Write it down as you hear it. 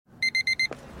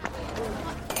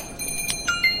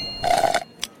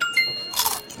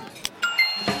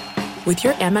With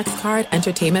your Amex card,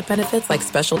 entertainment benefits like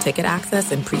special ticket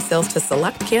access and pre-sales to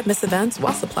select can't-miss events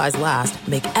while supplies last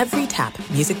make every tap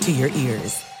music to your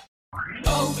ears.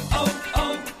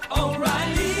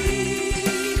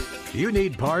 O'Reilly. You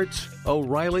need parts?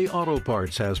 O'Reilly Auto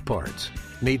Parts has parts.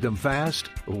 Need them fast?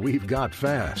 We've got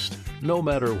fast. No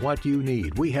matter what you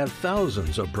need, we have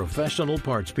thousands of professional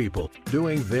parts people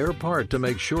doing their part to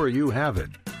make sure you have it.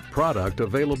 Product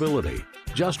availability.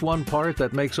 Just one part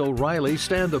that makes O'Reilly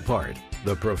stand apart.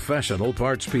 The professional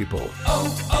parts people.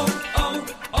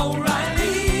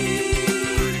 O'Reilly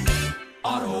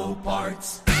Auto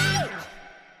Parts.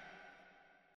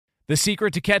 The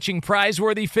secret to catching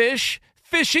prize-worthy fish?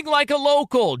 Fishing like a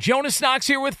local. Jonas Knox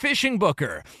here with Fishing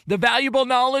Booker. The valuable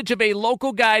knowledge of a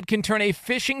local guide can turn a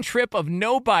fishing trip of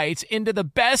no bites into the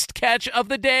best catch of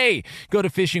the day. Go to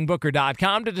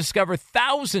fishingbooker.com to discover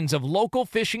thousands of local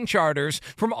fishing charters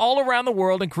from all around the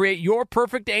world and create your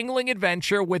perfect angling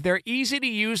adventure with their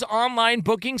easy-to-use online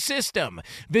booking system.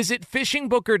 Visit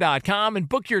fishingbooker.com and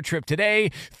book your trip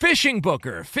today. Fishing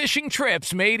Booker. Fishing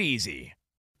trips made easy.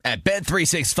 At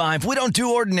Bet365, we don't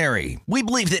do ordinary. We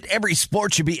believe that every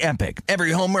sport should be epic.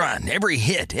 Every home run, every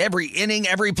hit, every inning,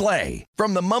 every play.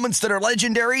 From the moments that are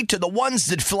legendary to the ones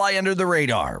that fly under the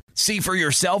radar. See for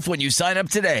yourself when you sign up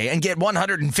today and get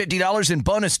 $150 in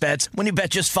bonus bets when you bet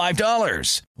just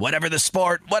 $5. Whatever the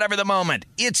sport, whatever the moment,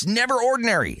 it's never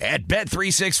ordinary at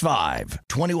Bet365.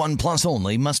 21 plus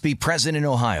only. Must be present in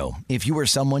Ohio. If you or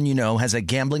someone you know has a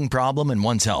gambling problem and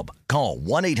wants help, call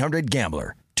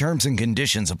 1-800-GAMBLER. Terms and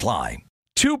conditions apply.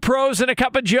 Two pros and a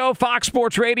cup of Joe, Fox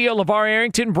Sports Radio, LeVar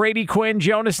Arrington, Brady Quinn,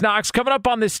 Jonas Knox. Coming up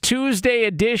on this Tuesday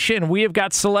edition, we have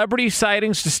got celebrity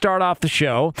sightings to start off the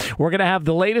show. We're going to have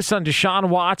the latest on Deshaun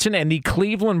Watson, and the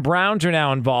Cleveland Browns are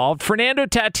now involved. Fernando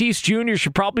Tatis Jr.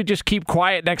 should probably just keep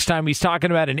quiet next time he's talking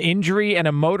about an injury and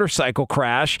a motorcycle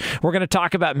crash. We're going to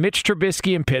talk about Mitch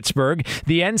Trubisky in Pittsburgh.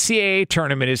 The NCAA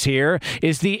tournament is here.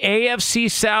 Is the AFC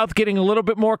South getting a little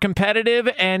bit more competitive?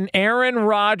 And Aaron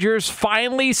Rodgers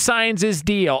finally signs his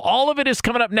deal. All of it is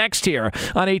coming up next here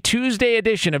on a Tuesday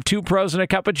edition of Two Pros and a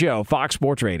Cup of Joe, Fox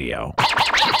Sports Radio. Now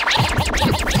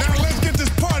let's get this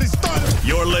party started.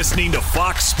 You're listening to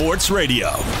Fox Sports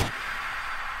Radio.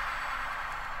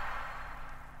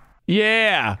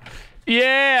 Yeah.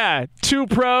 Two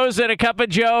pros and a cup of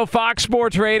Joe, Fox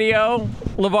Sports Radio.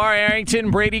 LeVar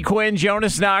Arrington, Brady Quinn,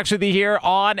 Jonas Knox with you here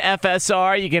on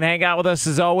FSR. You can hang out with us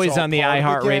as always on the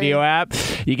iHeartRadio app.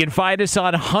 You can find us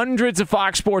on hundreds of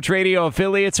Fox Sports Radio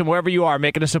affiliates and wherever you are,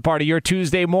 making us a part of your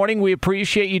Tuesday morning. We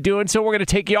appreciate you doing so. We're going to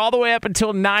take you all the way up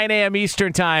until 9 a.m.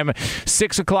 Eastern Time,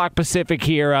 6 o'clock Pacific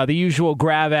here. The usual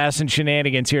grab ass and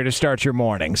shenanigans here to start your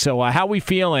morning. So how we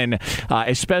feeling,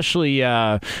 especially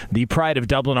the pride of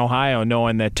Dublin, Ohio,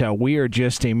 knowing that we are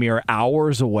just a mere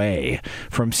hours away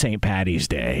from St. Paddy's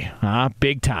Day.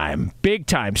 Big time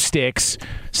sticks.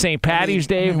 St. Paddy's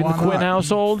Day in the Quinn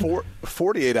household.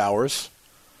 48 hours.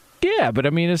 Yeah, but I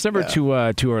mean, it's never too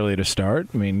early to start.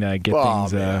 I mean, get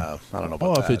things. I don't know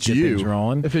about that. If it's you,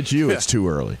 rolling. If it's you, it's too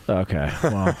early. Okay,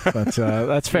 well,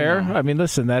 that's fair. I mean,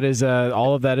 listen, that is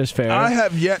all of that is fair. I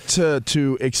have yet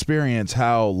to experience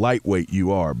how lightweight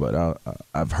you are, but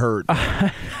I've heard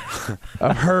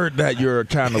I've heard that you're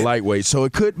kind of lightweight, so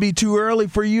it could be too early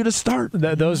for you to start.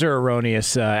 Those are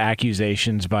erroneous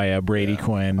accusations by Brady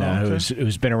Quinn,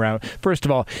 who's been around. First of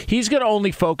all, he's going to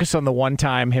only focus on the one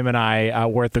time him and I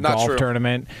were at the golf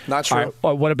tournament. Not true.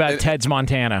 Right, what about Ted's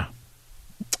Montana?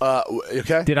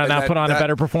 Okay. Did I not put on a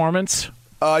better performance?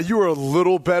 You were a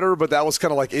little better, but that was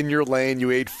kind of like in your lane.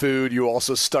 You ate food. You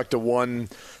also stuck to one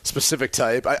specific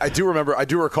type. I do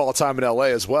recall a time in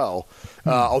L.A. as well,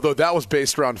 although that was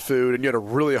based around food, and you had a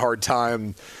really hard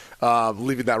time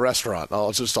leaving that restaurant.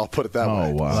 I'll put it that way.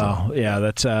 Oh, wow. Well, yeah,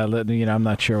 that's I'm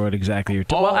not sure what exactly you're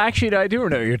talking about. Well, actually, I do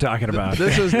know what you're talking about.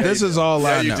 This is all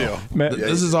I know. You do.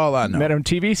 This is all I know. Met him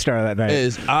TV star that night.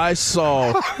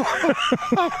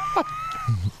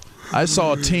 I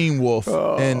saw Teen Wolf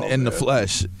in the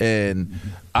flesh, and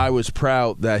I was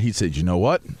proud that he said, you know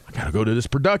what? I got to go to this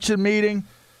production meeting.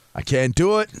 I can't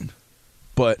do it,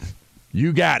 but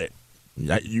you got it.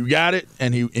 You got it.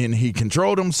 And he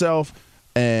controlled himself,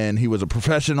 and he was a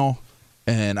professional,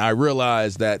 and I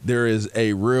realized that there is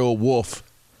a real wolf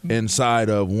inside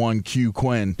of one Q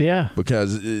Quinn. Yeah.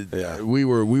 Because we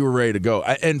were ready to go.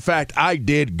 In fact, I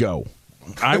did go.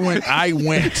 I went. How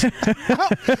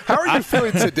are you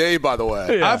feeling today, by the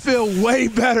way? I feel way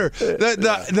better.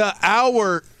 The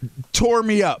hour tore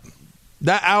me up.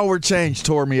 That hour change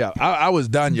tore me up. I was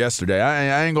done yesterday.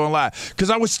 I ain't gonna lie, because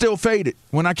I was still faded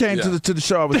when I came to the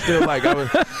show. I was still like I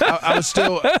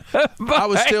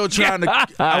was still trying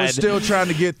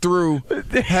to get through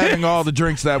having all the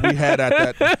drinks that we had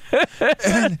at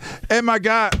that. And my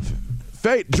God,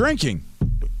 drinking.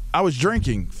 I was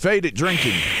drinking, faded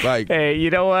drinking. Like, hey, you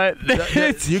know what?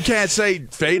 You can't say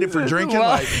faded for drinking.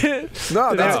 No,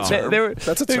 that's a term.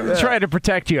 That's a term. They're trying to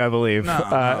protect you, I believe.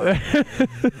 Oh,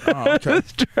 okay.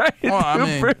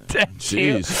 Protect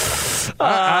you. We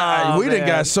done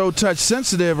got so touch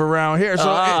sensitive around here.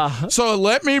 So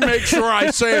let me make sure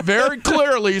I say it very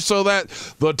clearly so that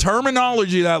the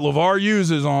terminology that LeVar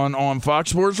uses on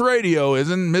Fox Sports Radio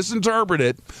isn't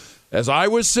misinterpreted. As I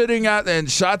was sitting and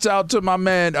shouts out to my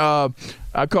man, I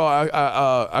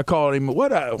called him.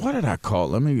 What did I call?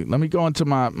 Let me go into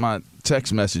my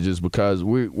text messages because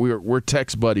we're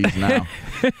text buddies now.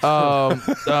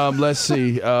 Let's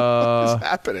see. What's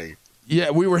happening?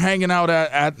 Yeah, we were hanging out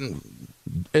at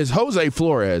it's Jose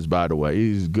Flores, by the way.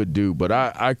 He's a good dude, but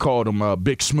I called him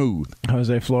Big Smooth.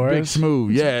 Jose Flores? Big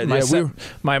Smooth, yeah.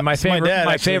 My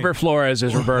favorite Flores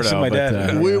is Roberto. My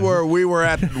dad. We were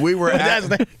at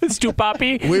Stu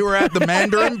Poppy. We were at the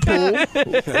Mandarin Pool.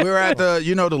 We were at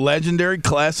the legendary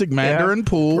classic Mandarin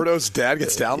Pool. Roberto's dad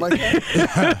gets down like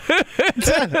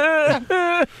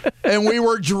that. And we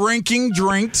were drinking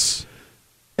drinks,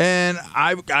 and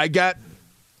I got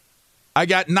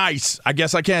nice. I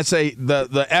guess I can't say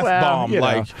the F-bomb.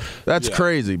 That's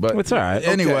crazy. But it's all right.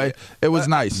 Anyway, Okay. it was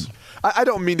nice. I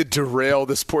don't mean to derail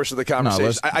this portion of the conversation.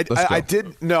 Let's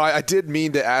go. I did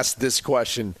mean to ask this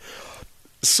question.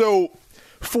 So,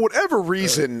 for whatever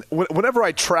reason, whenever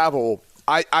I travel,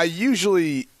 I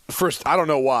usually first, I don't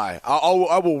know why,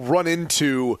 I will run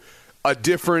into a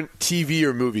different TV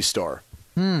or movie star.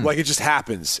 Like it just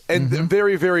happens, and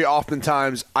very, very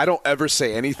oftentimes I don't ever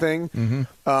say anything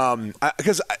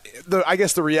because I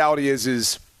guess the reality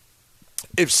is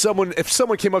if someone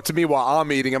came up to me while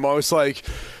I'm eating, I'm always like,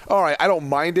 all right, I don't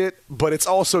mind it, but it's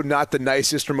also not the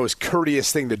nicest or most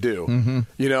courteous thing to do,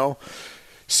 you know.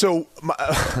 So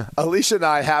Alicia and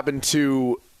I happened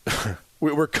to.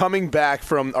 We're coming back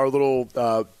from our little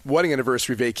wedding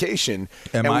anniversary vacation,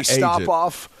 and we stop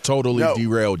off. Totally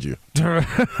derailed you.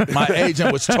 My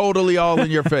agent was totally all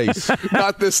in your face.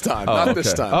 Not this time.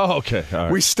 This time. Oh, okay. All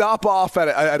right. We stop off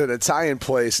at an Italian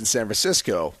place in San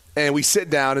Francisco, and we sit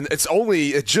down, and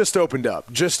it just opened up.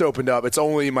 It's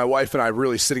only my wife and I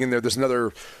really sitting in there. There's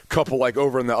another couple like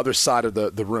over on the other side of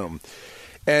the room,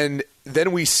 and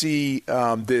then we see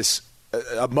this.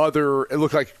 A mother, it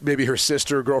looked like maybe her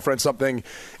sister, girlfriend, something,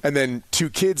 and then two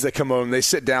kids that come home. They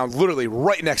sit down literally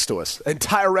right next to us.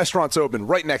 Entire restaurant's open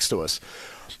right next to us.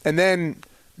 And then,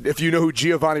 if you know who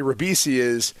Giovanni Ribisi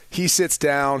is, he sits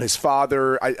down. His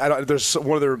father, there's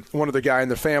one other guy in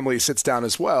the family sits down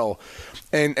as well.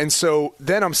 And so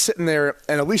then I'm sitting there,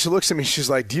 and Alicia looks at me. She's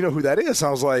like, "Do you know who that is?"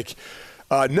 I was like,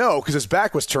 "No," because his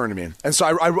back was turned to me, and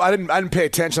so I didn't pay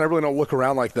attention. I really don't look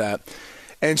around like that.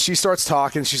 And she starts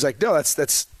talking. She's like, "No,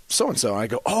 that's so-and-so." And I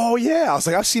go, "Oh, yeah." I was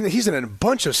like, "I've seen it. He's in a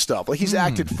bunch of stuff. Like, he's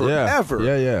acted forever."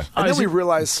 Yeah. And then we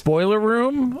realized... Boiler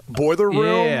Room?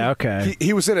 Yeah, okay.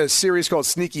 He was in a series called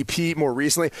Sneaky Pete more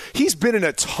recently. He's been in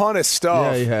a ton of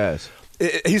stuff. Yeah, he has.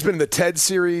 He's been in the Ted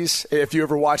series, if you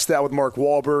ever watched that with Mark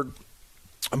Wahlberg.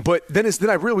 But then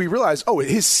I really realized,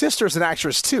 his sister's an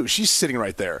actress too. She's sitting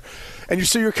right there. And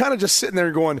so you're kind of just sitting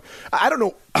there going, I don't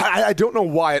know. I don't know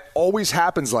why it always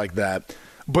happens like that.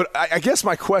 But I guess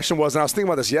my question was, and I was thinking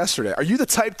about this yesterday, are you the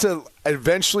type to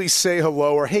eventually say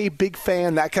hello or, hey, big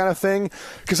fan, that kind of thing?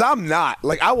 Because I'm not.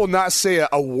 Like, I will not say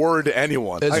a word to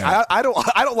anyone. Like, I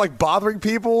don't like bothering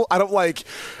people. I don't like,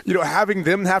 having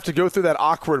them have to go through that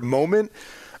awkward moment.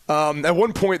 At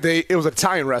one point, it was an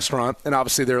Italian restaurant, and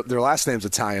obviously their last name's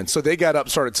Italian. So they got up,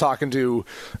 started talking to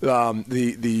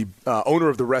the owner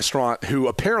of the restaurant, who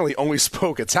apparently only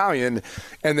spoke Italian,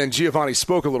 and then Giovanni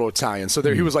spoke a little Italian. So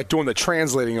he was like doing the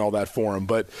translating all that for him.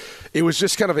 But it was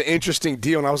just kind of an interesting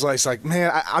deal, and I was like,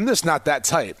 man, I'm just not that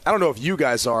type. I don't know if you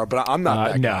guys are, but I'm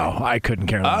not that guy. No, I couldn't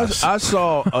care less. I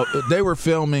saw they were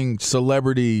filming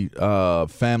Celebrity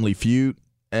Family Feud,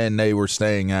 and they were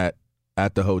staying at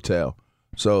the hotel.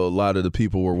 So a lot of the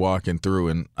people were walking through,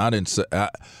 and I didn't say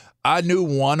I knew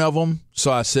one of them, so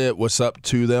I said what's up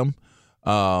to them.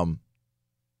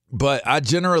 But I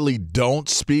generally don't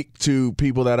speak to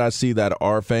people that I see that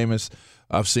are famous.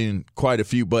 I've seen quite a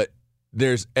few, but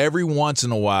there's every once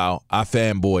in a while I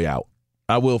fanboy out.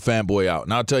 I will fanboy out,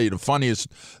 and I'll tell you the funniest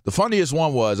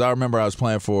one was I remember I was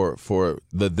playing for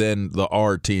the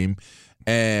R team.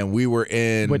 And we were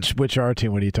in which R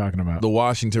team? What are you talking about? The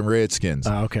Washington Redskins.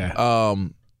 Oh, okay.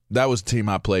 That was the team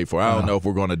I played for. I don't know if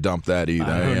we're going to dump that either.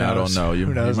 I don't know. You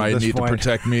might need to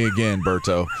protect me again,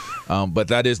 Berto. But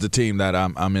that is the team that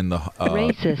I'm in the.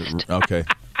 Racist. Okay.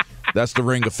 That's the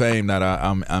Ring of Fame that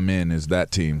I'm in, is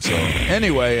that team. So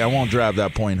anyway, I won't drive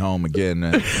that point home again.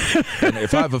 And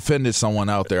if I've offended someone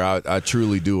out there, I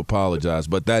truly do apologize.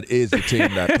 But that is the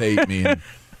team that paid me, and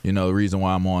the reason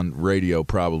why I'm on radio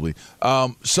probably.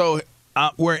 We're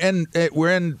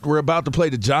about to play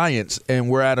the Giants, and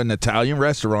we're at an Italian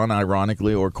restaurant,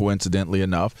 ironically or coincidentally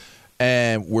enough.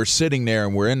 And we're sitting there,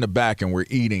 and we're in the back, and we're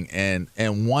eating. And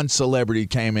one celebrity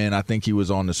came in. I think he was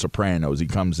on The Sopranos. He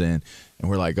comes in, and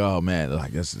we're like, oh, man,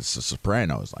 like this is The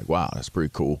Sopranos. Like, wow, that's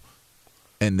pretty cool.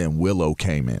 And then Willow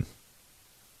came in.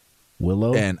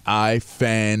 Willow? And I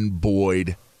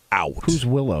fanboyed out. Who's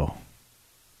Willow?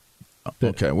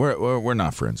 Okay, we're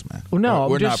not friends, man. Well, no,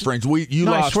 we're not friends. You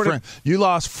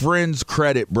lost Friends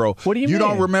credit, bro. What do you mean? You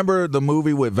don't remember the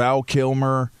movie with Val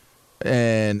Kilmer?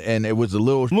 And it was a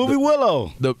little movie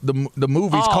Willow. The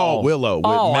movie's called Willow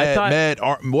with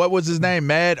what was his name?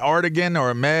 Mad Artigan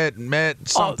or Mad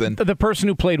something. The person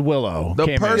who played Willow.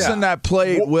 The person that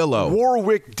played Willow.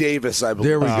 Warwick Davis, I believe.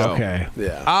 There we go. Okay.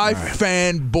 Yeah. I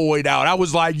fanboyed out. I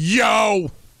was like, yo!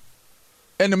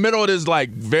 In the middle of this like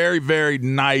very, very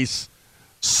nice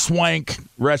swank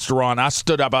restaurant, I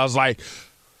stood up. I was like,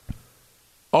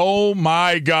 oh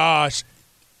my gosh.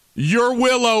 You're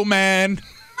Willow, man.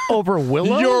 Over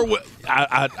Willow?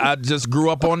 I just grew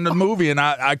up on the movie, and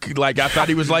I thought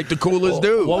he was like the coolest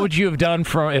dude. What would you have done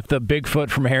if the Bigfoot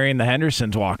from Harry and the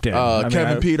Hendersons walked in?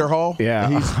 Kevin Peter Hall? Yeah,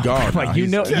 he's gone. Like you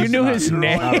knew his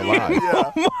name. Not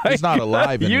alive. He's not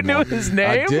alive anymore. You knew his name?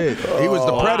 I did. He was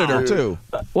the Predator too.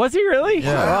 Was he really?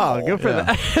 Yeah. Wow, good for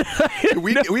that.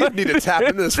 we need to tap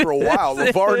into this for a while.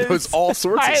 LeVar knows all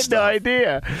sorts of stuff. I had no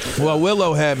idea. Well,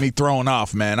 Willow had me thrown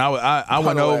off, man. I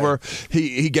went over.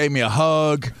 He gave me a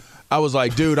hug. I was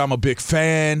like, dude, I'm a big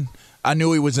fan. I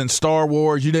knew he was in Star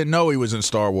Wars. You didn't know he was in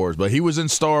Star Wars, but he was in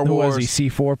Star Wars. Was he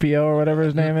C-4PO or whatever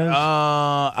his name is?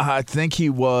 I think he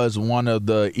was one of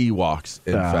the Ewoks,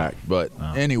 in fact. But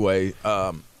anyway,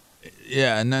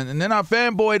 yeah, and then I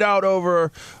fanboyed out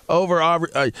over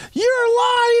you're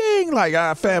lying. Like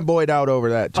I fanboyed out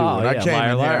over that too. And I came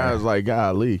in here, I was like,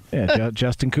 golly. Yeah,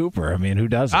 Justin Cooper. I mean, who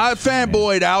doesn't? I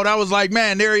fanboyed out. I was like,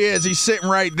 man, there he is. He's sitting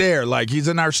right there. Like he's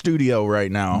in our studio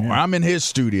right now. Yeah. Or I'm in his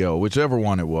studio, whichever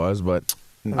one it was, but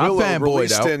Willow I fanboyed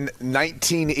released out. in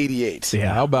 1988.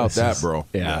 Yeah, how about that, bro?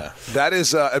 Yeah. That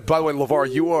is. By the way,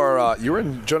 LeVar, you're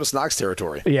in Jonas Knox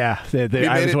territory. Yeah,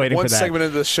 I was waiting one for that. segment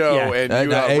into the show, and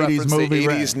you 80s movie,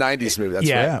 the 80s, 90s movie. That's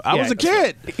right. I was a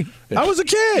kid. I was a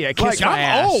kid. Yeah, kiss my I'm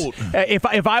ass. old.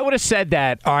 If I would have said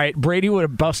that, all right, Brady would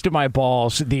have busted my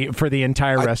balls for the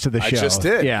entire rest of the show. I just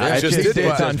did. Yeah, I just did.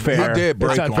 It's unfair. You did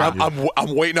break it's unfair.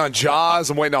 I'm waiting on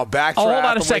Jaws. I'm waiting on Backdraft. Oh, hold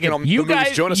on a second. You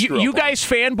guys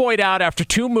fanboyed out after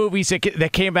two movies that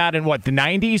came out in what, the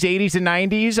 90s, 80s, and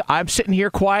 90s. I'm sitting here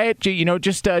quiet, just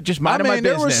minding my business.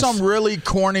 There were some really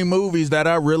corny movies that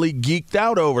I really geeked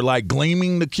out over, like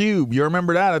Gleaming the Cube. You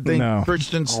remember that? I think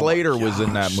Christian Slater was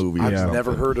in that movie. I've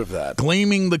never heard of that.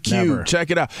 Gleaming the Cube. Never.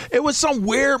 Check it out. It was some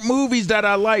weird movies that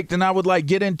I liked, and I would like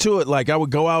get into it. Like I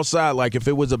would go outside. Like if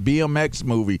it was a BMX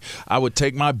movie, I would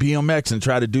take my BMX and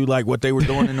try to do like what they were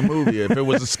doing in the movie. If it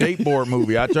was a skateboard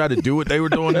movie, I tried to do what they were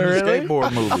doing in the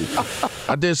skateboard movie.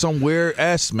 I did some weird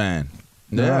man.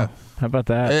 Yeah. How about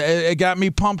that? It got me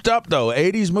pumped up, though.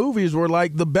 80s movies were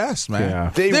like the best, man. Yeah.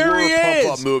 They were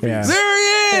pump-up movies. Yeah.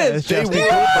 There he is. They were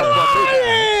pump-up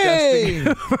movies.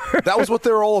 That was what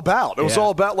they were all about. It was all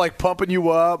about like pumping you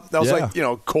up. That was like,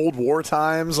 Cold War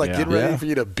times, like getting ready for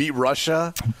you to beat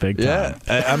Russia. Big time.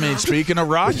 Yeah. I mean, speaking of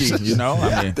Rocky,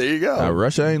 there you go.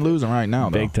 Russia ain't losing right now,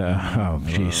 though. Big time. Oh,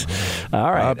 jeez.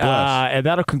 All right. And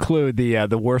that'll conclude the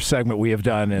worst segment we have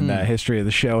done in the history of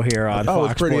the show here on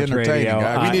Fox pretty Sports entertaining, Radio.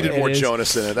 guys. We needed more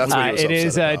Jonas in it. That's what he was it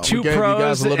is about. two We gave you pros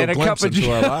guys a little and a glimpse cup of into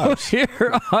our Joe lives.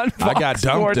 here on Fox I got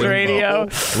dumped. Sports Radio.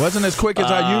 It wasn't as quick as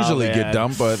I usually get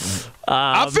dumped, but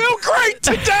I feel great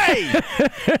today.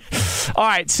 All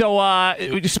right, so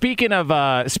speaking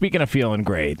of feeling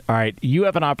great, all right, you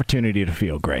have an opportunity to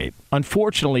feel great.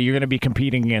 Unfortunately, you're going to be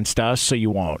competing against us, so you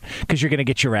won't, because you're going to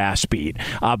get your ass beat.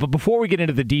 But before we get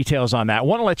into the details on that, I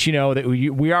want to let you know that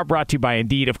we are brought to you by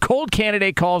Indeed. If cold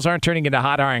candidate calls aren't turning into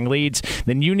hot hiring leads,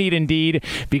 then you need Indeed,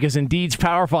 because Indeed's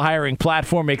powerful hiring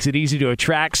platform makes it easy to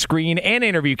attract, screen, and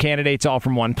interview candidates all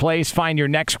from one place. Find your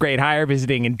next great hire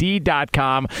visiting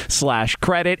Indeed.com/Fox.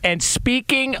 Indeed.com/credit. And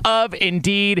speaking of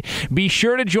Indeed, be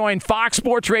sure to join Fox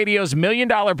Sports Radio's $1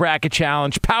 Million Bracket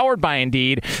Challenge powered by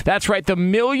Indeed. That's right, the $1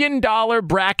 Million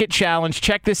Bracket Challenge.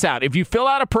 Check this out. If you fill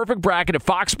out a perfect bracket at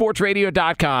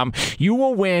foxsportsradio.com, you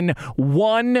will win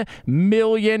 $1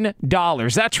 million.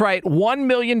 That's right, $1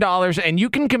 million, and you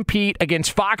can compete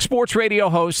against Fox Sports Radio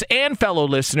hosts and fellow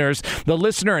listeners. The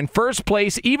listener in first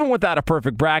place, even without a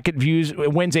perfect bracket,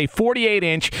 wins a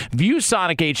 48-inch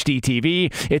ViewSonic HD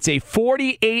TV. It's a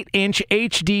 48-inch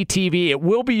HD TV. It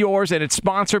will be yours, and it's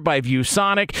sponsored by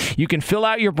ViewSonic. You can fill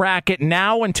out your bracket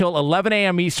now until 11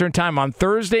 a.m. Eastern Time on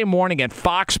Thursday morning at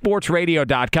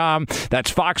foxsportsradio.com.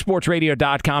 That's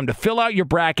foxsportsradio.com to fill out your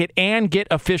bracket and get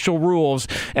official rules.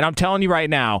 And I'm telling you right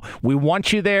now, we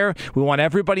want you there. We want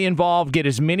everybody involved. Get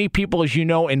as many people as you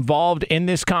know involved in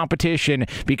this competition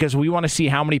because we want to see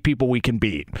how many people we can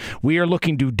beat. We are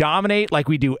looking to dominate like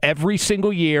we do every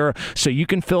single year, so you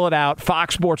can fill it out,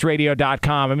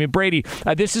 foxsportsradio.com. I mean, Brady,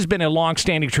 this has been a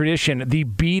long-standing tradition, the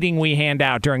beating we hand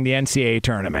out during the NCAA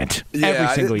tournament every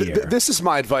single year. This is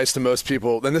my advice to most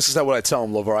people, and this is what I tell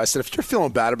them, LeVar. I said, if you're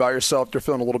feeling bad about yourself, if you're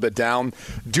feeling a little bit down,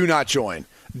 do not join.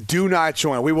 Do not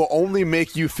join. We will only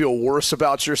make you feel worse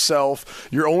about yourself.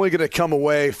 You're only going to come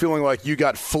away feeling like you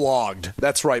got flogged.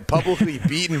 That's right, publicly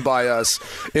beaten by us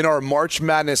in our March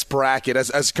Madness bracket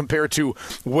as compared to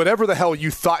whatever the hell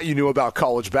you thought you knew about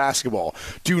college basketball.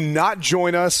 Do not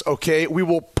join us, okay? We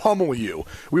will pummel you.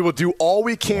 We will do all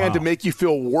we can to make you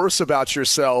feel worse about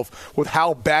yourself with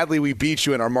how badly we beat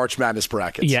you in our March Madness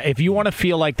brackets. Yeah, if you want to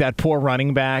feel like that poor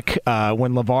running back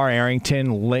when LeVar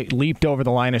Arrington leaped over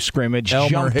the line of scrimmage,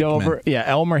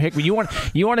 Elmer Hickman. You want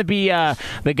to be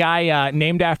the guy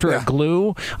named after a glue?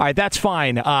 All right, that's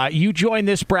fine. You join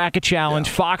this bracket challenge,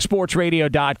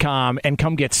 foxsportsradio.com, and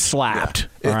come get slapped.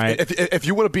 All right. If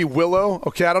you want to be Willow,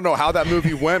 okay, I don't know how that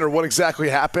movie went or what exactly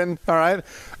happened. All right,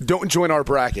 don't join our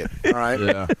bracket. All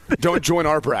right, don't join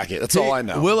our bracket. That's all I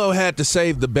know. Willow had to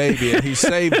save the baby, and he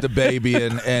saved the baby,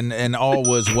 and all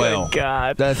was well. Good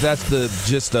God, that's the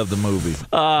gist of the movie.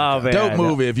 Oh man, dope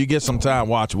movie. If you get some time,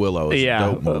 watch Willow. It's a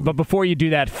dope movie. But before you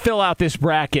do that, fill out this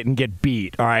bracket and get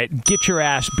beat. All right, get your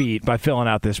ass beat by filling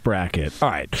out this bracket. All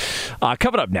right,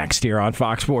 coming up next here on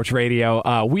Fox Sports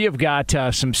Radio, we have got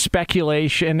some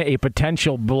speculation, a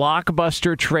potential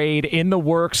blockbuster trade in the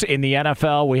works in the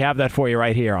NFL. We have that for you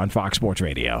right here on Fox Sports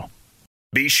Radio.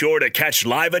 Be sure to catch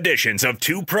live editions of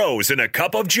Two Pros and a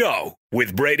Cup of Joe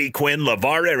with Brady Quinn,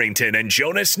 LeVar Arrington, and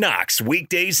Jonas Knox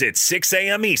weekdays at 6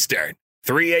 a.m. Eastern,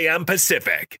 3 a.m.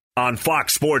 Pacific on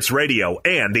Fox Sports Radio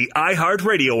and the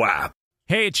iHeartRadio app.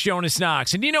 Hey, it's Jonas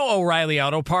Knox, and you know O'Reilly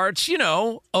Auto Parts, you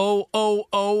know,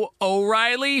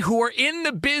 O'Reilly, who are in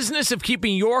the business of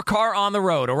keeping your car on the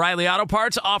road. O'Reilly Auto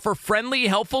Parts offer friendly,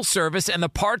 helpful service and the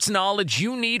parts knowledge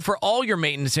you need for all your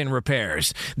maintenance and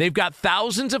repairs. They've got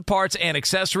thousands of parts and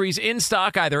accessories in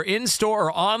stock, either in-store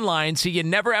or online, so you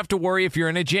never have to worry if you're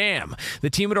in a jam. The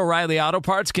team at O'Reilly Auto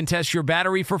Parts can test your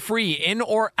battery for free in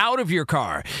or out of your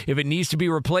car. If it needs to be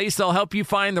replaced, they'll help you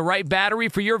find the right battery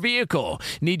for your vehicle.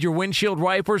 Need your windshield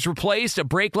wipers replaced, a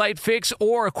brake light fix,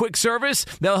 or a quick service?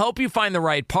 They'll help you find the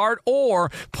right part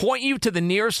or point you to the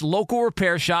nearest local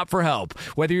repair shop for help.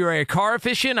 Whether you're a car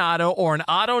aficionado or an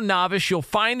auto novice, you'll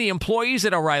find the employees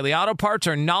at O'Reilly Auto Parts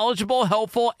are knowledgeable,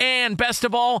 helpful, and best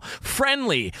of all,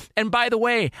 friendly. And by the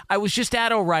way, I was just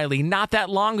at O'Reilly not that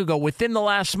long ago, within the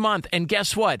last month, and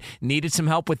guess what? Needed some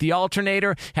help with the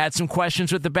alternator, had some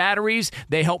questions with the batteries.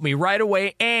 They helped me right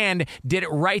away and did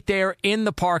it right there in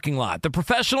the parking lot. The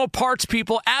professional parts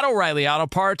people at O'Reilly Auto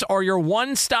Parts are your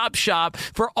one-stop shop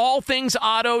for all things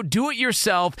auto,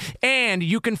 do-it-yourself, and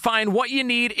you can find what you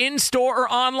need in-store or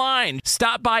online.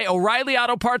 Stop by O'Reilly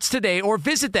Auto Parts today or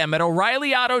visit them at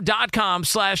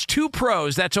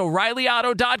O'ReillyAuto.com/2pros. That's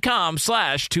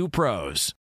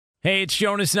O'ReillyAuto.com/2pros. Hey, it's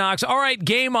Jonas Knox. All right,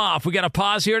 game off. We got to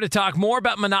pause here to talk more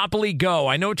about Monopoly Go.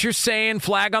 I know what you're saying,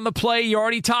 flag on the play. You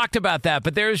already talked about that,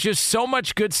 but there's just so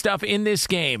much good stuff in this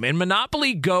game. In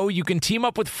Monopoly Go, you can team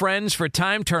up with friends for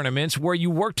time tournaments where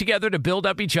you work together to build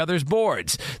up each other's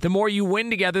boards. The more you win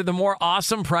together, the more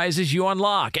awesome prizes you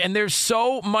unlock, and there's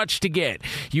so much to get.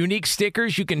 Unique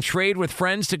stickers you can trade with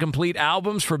friends to complete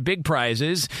albums for big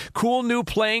prizes, cool new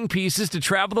playing pieces to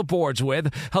travel the boards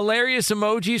with, hilarious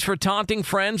emojis for taunting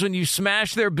friends when when you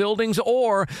smash their buildings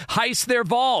or heist their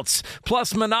vaults.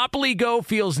 Plus, Monopoly Go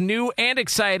feels new and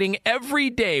exciting every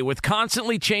day with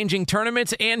constantly changing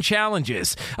tournaments and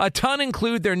challenges. A ton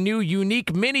include their new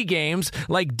unique mini games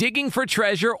like digging for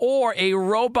treasure or a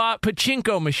robot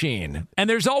pachinko machine. And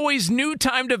there's always new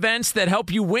timed events that help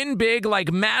you win big,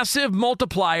 like massive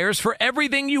multipliers for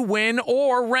everything you win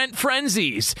or rent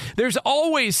frenzies. There's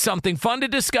always something fun to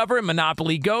discover in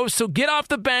Monopoly Go, so get off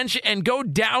the bench and go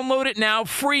download it now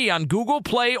free on Google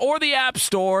Play or the App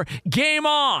Store. Game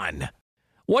on!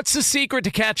 What's the secret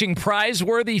to catching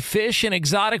prize-worthy fish in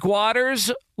exotic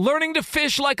waters? Learning to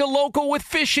fish like a local with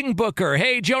Fishing Booker.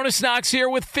 Hey, Jonas Knox here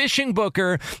with Fishing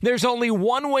Booker. There's only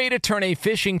one way to turn a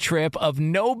fishing trip of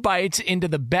no bites into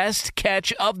the best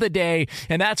catch of the day,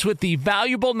 and that's with the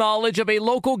valuable knowledge of a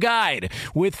local guide.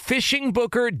 With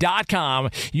FishingBooker.com,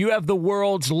 you have the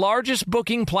world's largest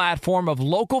booking platform of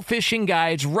local fishing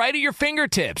guides right at your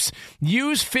fingertips.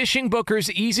 Use Fishing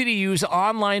Booker's easy-to-use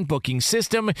online booking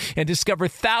system and discover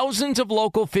thousands of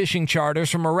local fishing charters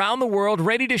from around the world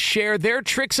ready to share their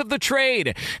tricks of the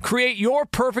trade. Create your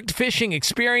perfect fishing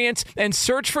experience and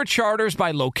search for charters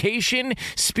by location,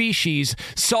 species,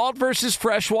 salt versus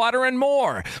freshwater, and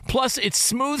more. Plus, it's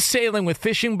smooth sailing with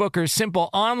Fishing Booker's simple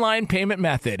online payment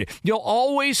method. You'll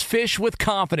always fish with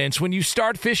confidence when you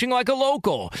start fishing like a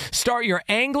local. Start your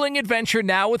angling adventure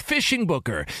now with Fishing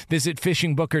Booker. Visit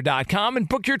FishingBooker.com and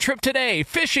book your trip today.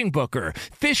 Fishing Booker.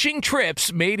 Fishing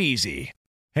trips made easy.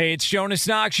 Hey, it's Jonas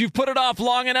Knox. You've put it off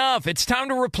long enough. It's time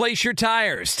to replace your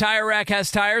tires. Tire Rack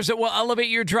has tires that will elevate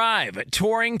your drive.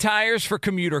 Touring tires for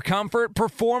commuter comfort,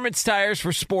 performance tires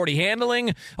for sporty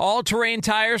handling, all-terrain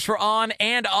tires for on-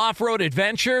 and off-road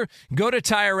adventure. Go to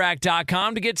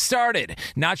TireRack.com to get started.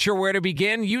 Not sure where to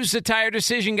begin? Use the Tire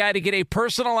Decision Guide to get a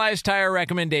personalized tire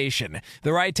recommendation.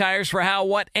 The right tires for how,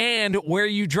 what, and where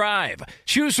you drive.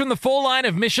 Choose from the full line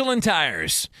of Michelin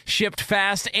tires. Shipped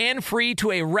fast and free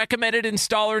to a recommended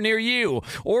installer near you,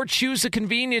 or choose the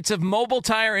convenience of mobile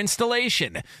tire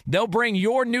installation. They'll bring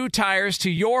your new tires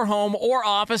to your home or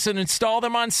office and install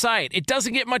them on site. It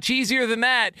doesn't get much easier than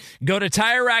that. Go to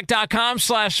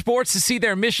TireRack.com/sports to see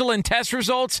their Michelin test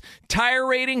results, tire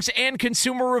ratings, and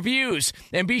consumer reviews.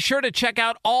 And be sure to check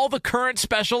out all the current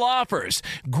special offers.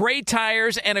 Great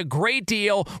tires and a great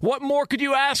deal. What more could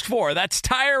you ask for? That's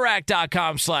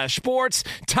TireRack.com/sports.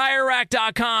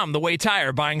 TireRack.com, the way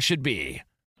tire buying should be.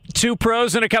 Two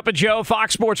pros and a cup of Joe,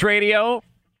 Fox Sports Radio.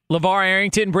 LeVar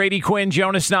Arrington, Brady Quinn,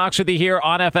 Jonas Knox with you here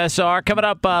on FSR. Coming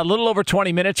up a little over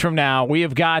 20 minutes from now, we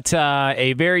have got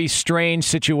a very strange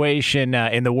situation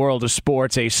in the world of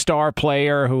sports. A star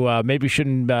player who maybe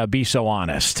shouldn't be so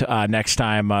honest next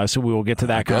time, so we will get to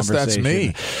that conversation.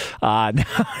 That's me.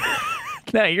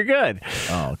 No, you're good.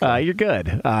 Oh, okay. You're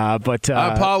good. But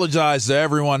I apologize to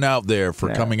everyone out there for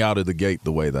coming out of the gate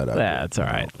the way that I did. That's all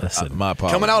right. Listen, my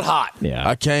apologies. Coming out hot. Yeah,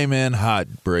 I came in hot,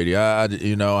 Brady. I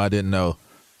didn't know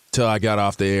till I got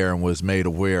off the air and was made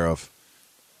aware of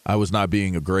I was not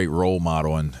being a great role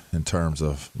model in terms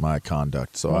of my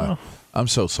conduct. So I'm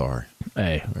so sorry.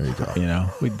 Hey, there you go.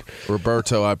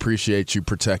 Roberto, I appreciate you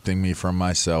protecting me from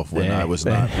myself when I was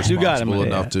not responsible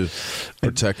enough to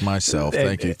protect myself.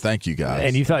 Thank you, guys.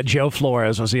 And you thought Joe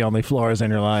Flores was the only Flores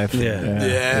in your life.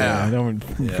 Yeah. Don't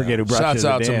forget who brought Shouts you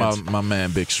to out the dance. to my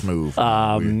man Big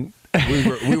Schmoove.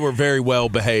 We were very well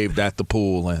behaved at the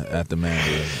pool and at the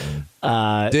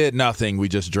Mandarin. Did nothing. We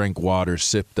just drank water,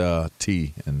 sipped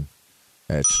tea, and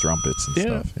had strumpets and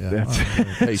stuff. Yeah,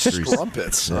 pastries.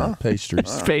 Strumpets, huh?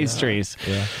 Pastries. Pastries.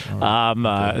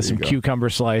 Yeah. Some cucumber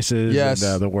slices. Yes.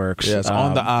 And the works. Yes,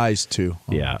 on the eyes too.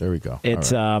 Yeah. There we go.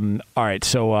 It's all right.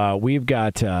 So we've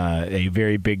got a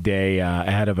very big day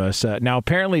ahead of us. Now,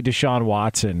 apparently, Deshaun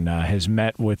Watson has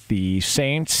met with the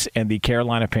Saints and the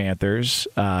Carolina Panthers.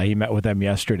 He met with them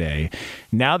yesterday.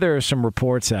 Now there are some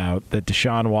reports out that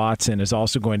Deshaun Watson is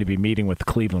also going to be meeting with the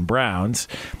Cleveland Browns,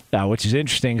 which is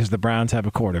interesting because the Browns have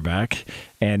a quarterback.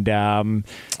 And I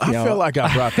feel like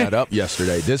I brought that up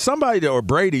yesterday. Did somebody, or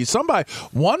Brady,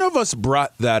 one of us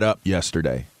brought that up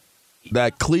yesterday,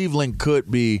 that Cleveland could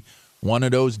be one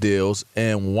of those deals,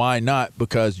 and why not?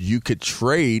 Because you could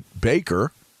trade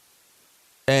Baker,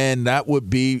 and that would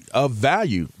be of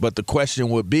value. But the question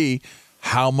would be,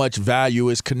 how much value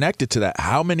is connected to that?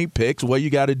 How many picks? What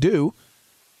you got to do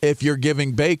if you're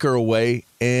giving Baker away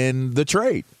in the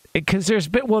trade? Because there's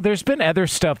been other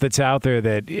stuff that's out there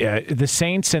that the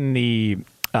Saints and the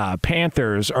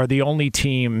Panthers are the only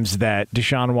teams that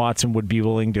Deshaun Watson would be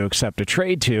willing to accept a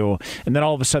trade to, and then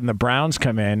all of a sudden the Browns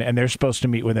come in and they're supposed to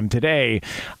meet with him today.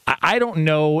 I don't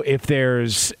know if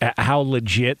there's how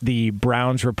legit the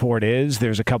Browns report is.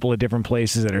 There's a couple of different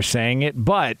places that are saying it,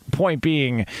 but point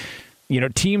being,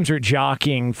 teams are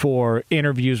jockeying for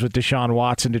interviews with Deshaun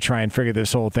Watson to try and figure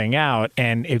this whole thing out.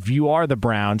 And if you are the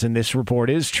Browns, and this report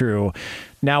is true,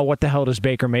 now what the hell does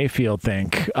Baker Mayfield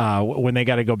think when they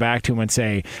got to go back to him and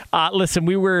say, listen,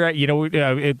 we were,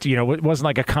 it wasn't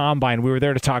like a combine. We were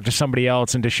there to talk to somebody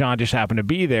else, and Deshaun just happened to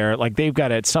be there. Like, they've got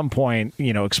to at some point,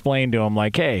 explain to him,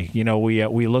 like, hey,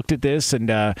 we looked at this,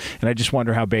 and I just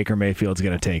wonder how Baker Mayfield's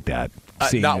going to take that.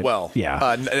 Not well.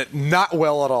 Yeah. Not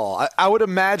well at all. I would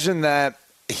imagine that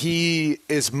he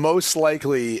is most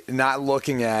likely not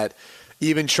looking at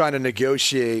even trying to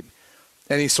negotiate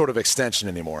any sort of extension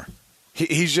anymore.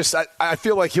 He's just – I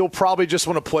feel like he'll probably just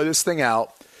want to play this thing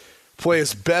out, play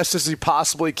as best as he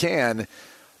possibly can,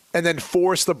 and then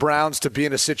force the Browns to be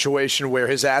in a situation where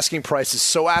his asking price is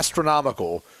so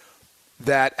astronomical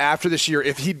that after this year,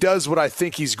 if he does what I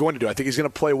think he's going to do, I think he's going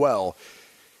to play well,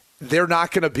 they're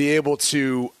not going to be able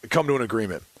to come to an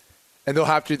agreement. And they'll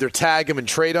have to either tag him and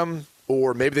trade him,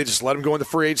 or maybe they just let him go into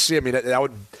free agency. I mean, that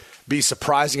would be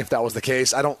surprising if that was the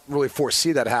case. I don't really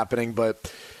foresee that happening,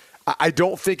 but I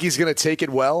don't think he's going to take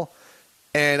it well.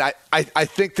 And I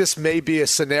think this may be a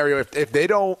scenario if they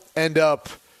don't end up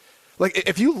 – like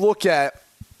if you look at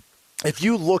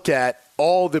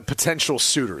all the potential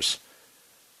suitors,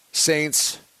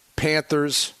 Saints,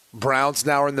 Panthers, Browns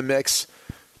now are in the mix.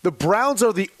 The Browns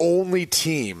are the only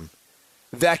team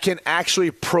that can actually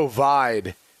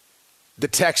provide the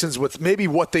Texans with maybe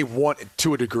what they want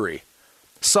to a degree,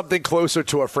 something closer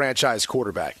to a franchise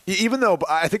quarterback. Even though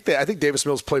I think Davis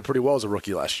Mills played pretty well as a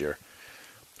rookie last year,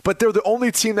 but they're the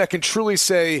only team that can truly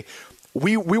say,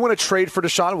 we want to trade for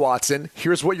Deshaun Watson.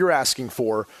 Here's what you're asking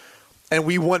for, and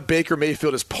we want Baker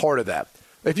Mayfield as part of that.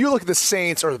 If you look at the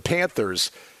Saints or the Panthers,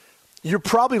 you're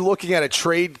probably looking at a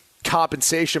trade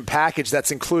compensation package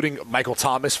that's including Michael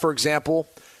Thomas, for example,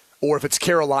 or if it's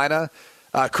Carolina,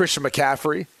 Christian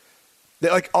McCaffrey.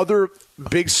 They're like other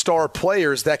big star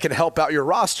players that can help out your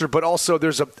roster, but also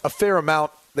there's a fair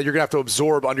amount that you're going to have to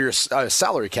absorb under your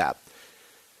salary cap.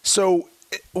 So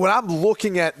when I'm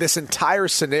looking at this entire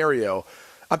scenario,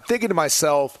 I'm thinking to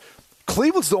myself,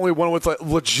 Cleveland's the only one with a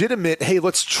legitimate, hey,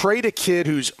 let's trade a kid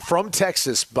who's from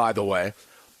Texas, by the way,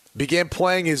 began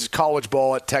playing his college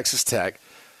ball at Texas Tech.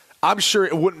 I'm sure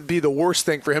it wouldn't be the worst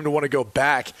thing for him to want to go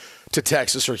back to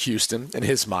Texas or Houston, in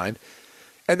his mind,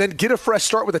 and then get a fresh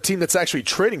start with a team that's actually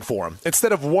trading for him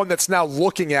instead of one that's now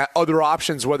looking at other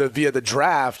options, whether via the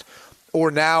draft or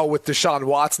now with Deshaun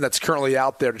Watson that's currently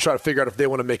out there to try to figure out if they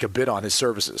want to make a bid on his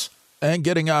services. And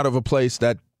getting out of a place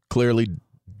that clearly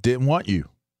didn't want you.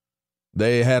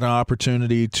 They had an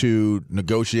opportunity to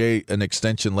negotiate an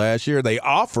extension last year. They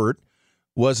offered,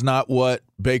 was not what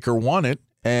Baker wanted,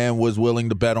 and was willing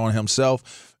to bet on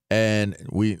himself, and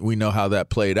we know how that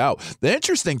played out. The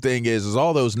interesting thing is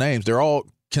all those names, they're all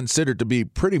considered to be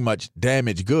pretty much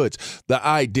damaged goods. The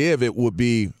idea of it would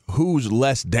be who's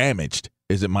less damaged.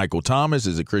 Is it Michael Thomas?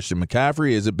 Is it Christian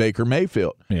McCaffrey? Is it Baker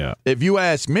Mayfield? Yeah. If you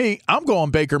ask me, I'm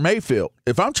going Baker Mayfield.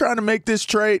 If I'm trying to make this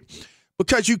trade,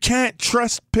 because you can't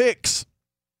trust picks.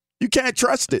 You can't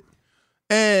trust it.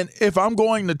 And if I'm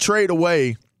going to trade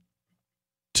away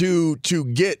to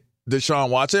get Deshaun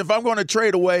Watson, if I'm going to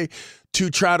trade away to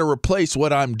try to replace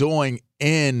what I'm doing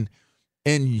in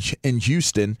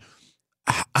Houston,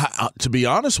 to be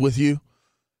honest with you,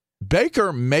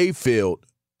 Baker Mayfield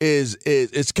is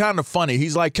it's kind of funny.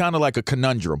 He's kind of like a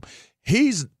conundrum.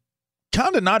 He's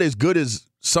kind of not as good as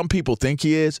some people think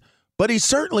he is, but he's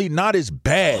certainly not as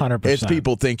bad 100%. as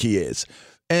people think he is.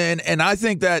 And I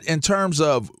think that in terms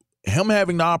of him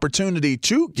having the opportunity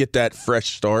to get that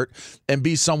fresh start and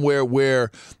be somewhere where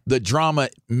the drama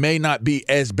may not be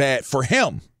as bad for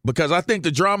him, because I think the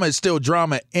drama is still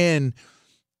drama in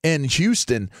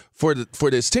Houston for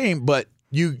this team, but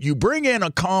you bring in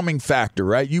a calming factor,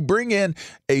 right? You bring in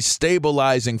a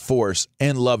stabilizing force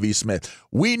in Lovie Smith.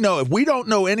 We know, if we don't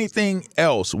know anything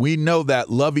else, we know that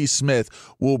Lovie Smith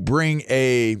will bring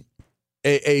a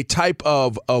type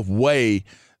of way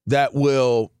that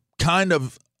will kind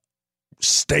of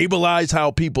stabilize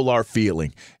how people are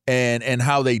feeling and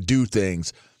how they do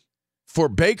things. For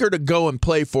Baker to go and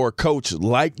play for a coach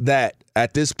like that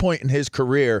at this point in his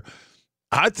career,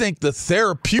 I think the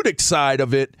therapeutic side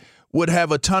of it would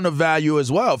have a ton of value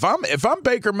as well. If I'm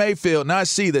Baker Mayfield and I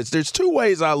see this, there's two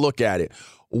ways I look at it.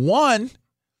 One,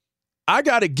 I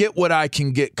got to get what I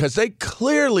can get because they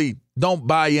clearly don't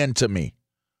buy into me.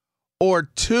 Or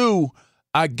two,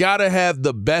 I got to have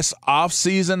the best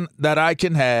offseason that I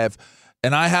can have,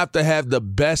 and I have to have the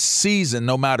best season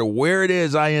no matter where it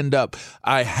is I end up.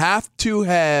 I have to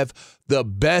have the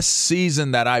best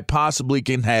season that I possibly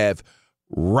can have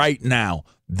right now,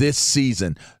 this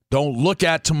season. Don't look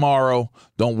at tomorrow.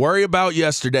 Don't worry about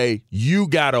yesterday. You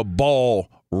got to ball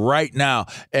right now.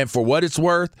 And for what it's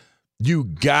worth, you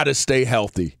got to stay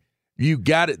healthy. You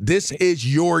got it. This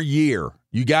is your year.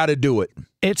 You got to do it.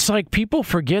 It's like people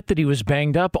forget that he was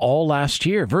banged up all last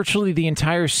year. Virtually the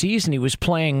entire season, he was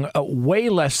playing way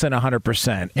less than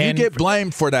 100%. You get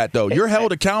blamed for that, though. You're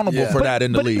held accountable for that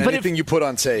in the league. Anything you put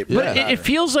on tape. But it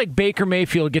feels like Baker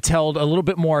Mayfield gets held a little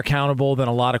bit more accountable than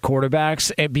a lot of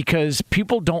quarterbacks because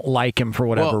people don't like him for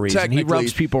whatever reason. He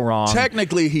rubs people wrong.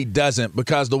 Technically, he doesn't,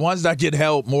 because the ones that get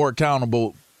held more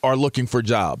accountable are looking for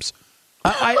jobs.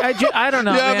 I don't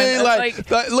know. Yeah, man. I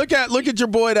mean, look at your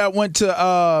boy that went to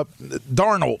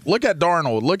Darnold. Look at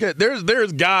Darnold.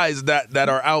 There's guys that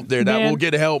are out there that will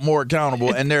get held more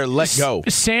accountable, and they're let go.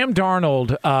 Sam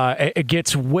Darnold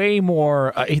gets way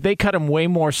more. They cut him way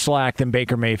more slack than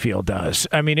Baker Mayfield does.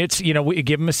 I mean, it's we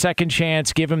give him a second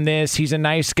chance, give him this. He's a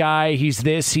nice guy. He's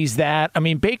this. He's that. I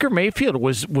mean, Baker Mayfield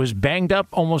was banged up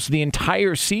almost the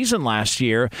entire season last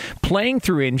year, playing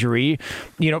through injury.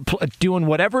 Doing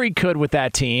whatever he could with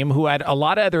that team, who had a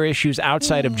lot of other issues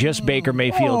outside of just Baker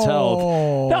Mayfield's health.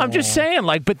 No, I'm just saying,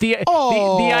 but the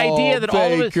idea that Baker,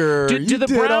 all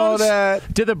of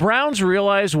it, do the Browns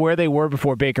realize where they were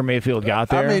before Baker Mayfield got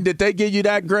there? I mean, did they give you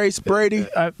that grace, Brady?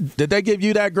 Did they give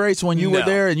you that grace when you were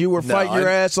there and you were fighting your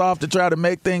ass off to try to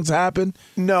make things happen?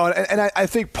 No, and I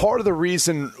think part of the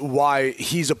reason why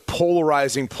he's a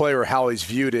polarizing player, how he's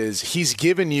viewed, is he's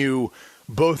given you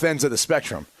both ends of the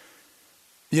spectrum.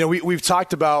 We've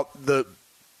talked about the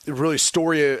really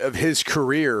story of his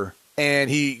career, and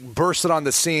he bursted on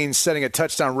the scene setting a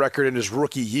touchdown record in his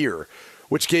rookie year,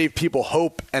 which gave people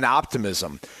hope and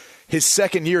optimism. His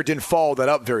second year didn't follow that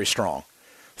up very strong.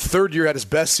 Third year had his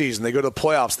best season. They go to the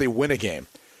playoffs. They win a game.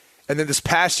 And then this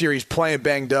past year, he's playing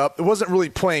banged up. It wasn't really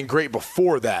playing great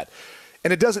before that.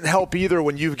 And it doesn't help either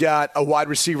when you've got a wide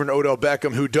receiver in Odell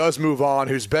Beckham who does move on,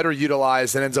 who's better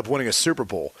utilized, and ends up winning a Super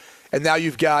Bowl. And now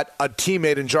you've got a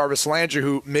teammate in Jarvis Landry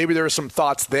who maybe there are some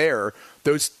thoughts there.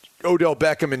 Those Odell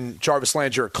Beckham and Jarvis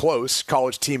Landry are close,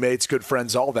 college teammates, good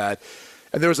friends, all that.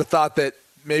 And there was a thought that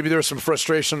maybe there was some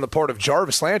frustration on the part of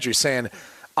Jarvis Landry saying,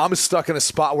 I'm stuck in a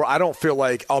spot where I don't feel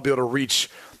like I'll be able to reach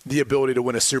the ability to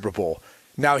win a Super Bowl.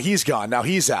 Now he's gone. Now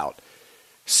he's out.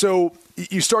 So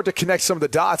you start to connect some of the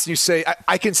dots, and you say,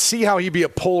 I can see how he'd be a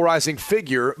polarizing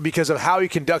figure because of how he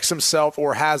conducts himself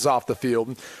or has off the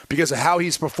field, because of how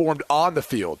he's performed on the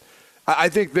field. I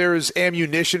think there's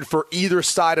ammunition for either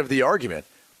side of the argument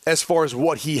as far as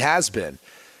what he has been.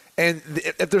 And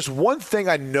if there's one thing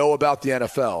I know about the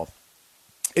NFL,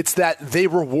 it's that they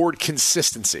reward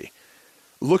consistency.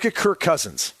 Look at Kirk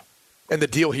Cousins and the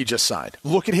deal he just signed.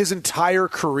 Look at his entire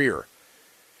career.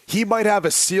 He might have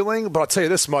a ceiling, but I'll tell you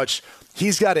this much.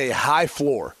 He's got a high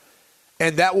floor,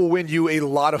 and that will win you a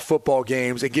lot of football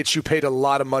games and get you paid a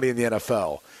lot of money in the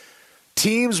NFL.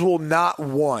 Teams will not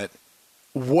want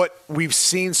what we've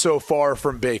seen so far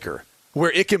from Baker,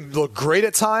 where it can look great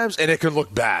at times and it can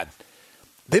look bad.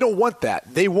 They don't want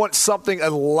that. They want something a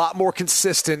lot more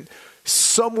consistent,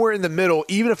 somewhere in the middle,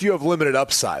 even if you have limited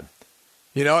upside.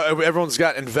 Everyone's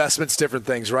got investments, different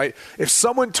things, right? If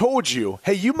someone told you,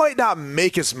 hey, you might not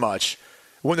make as much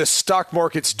when the stock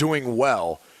market's doing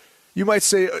well, you might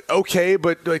say, okay,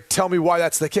 but tell me why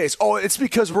that's the case. Oh, it's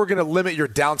because we're going to limit your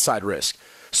downside risk.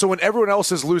 So when everyone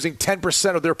else is losing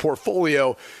 10% of their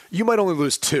portfolio, you might only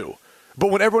lose 2%.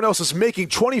 But when everyone else is making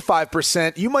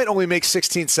 25%, you might only make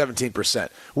 16, 17%.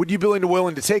 Would you be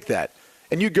willing to take that?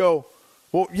 And you go,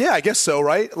 well, yeah, I guess so,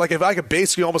 right? Like if I could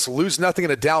basically almost lose nothing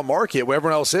in a down market where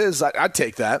everyone else is, I'd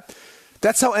take that.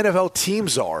 That's how NFL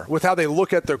teams are with how they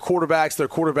look at their quarterbacks, their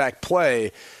quarterback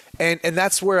play. And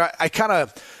that's where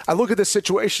I look at this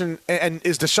situation, and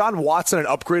is Deshaun Watson an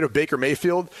upgrade of Baker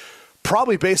Mayfield?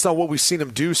 Probably based on what we've seen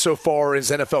him do so far in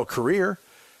his NFL career.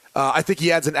 I think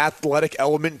he adds an athletic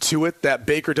element to it that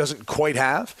Baker doesn't quite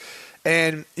have.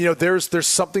 And, there's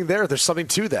something there. There's something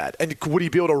to that. And would he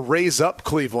be able to raise up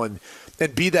Cleveland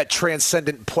and be that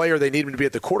transcendent player they need him to be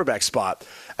at the quarterback spot?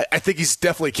 I think he's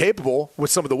definitely capable with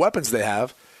some of the weapons they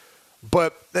have.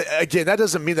 But, again, that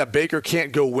doesn't mean that Baker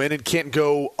can't go win and can't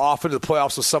go off into the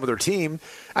playoffs with some of their team.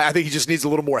 I think he just needs a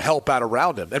little more help out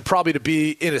around him and probably to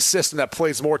be in a system that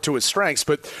plays more to his strengths.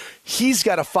 But he's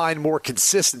got to find more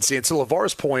consistency. And to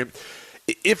LeVar's point,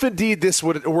 if indeed this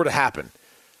were to happen,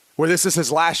 where this is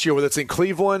his last year, whether it's in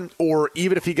Cleveland or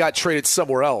even if he got traded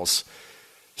somewhere else,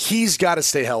 he's got to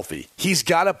stay healthy. He's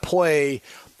got to play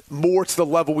more to the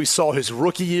level we saw his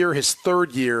rookie year, his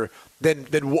third year,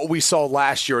 than what we saw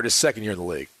last year in his second year in the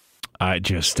league.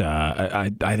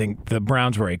 I think the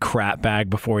Browns were a crap bag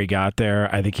before he got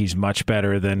there. I think he's much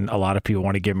better than a lot of people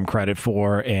want to give him credit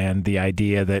for. And the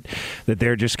idea that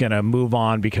they're just going to move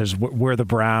on because we're the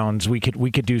Browns, we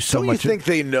could do so much. Don't you think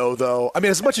they know, though? I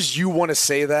mean, as much as you want to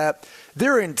say that,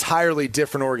 they're an entirely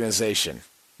different organization.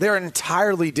 They're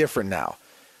entirely different now.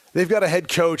 They've got a head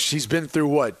coach. He's been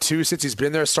through, 2 since he's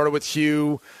been there? Started with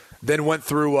Hugh, then went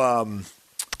through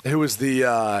who was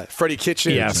the Freddie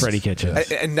Kitchens? Yeah, Freddie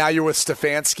Kitchens. And now you're with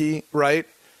Stefanski, right?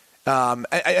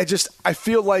 I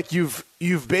feel like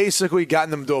you've basically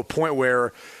gotten them to a point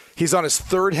where he's on his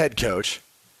third head coach.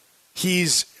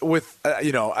 He's with, I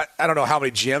don't know how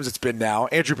many GMs it's been now.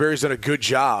 Andrew Berry's done a good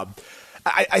job.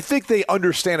 I think they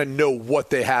understand and know what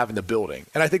they have in the building.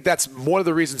 And I think that's one of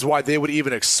the reasons why they would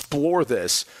even explore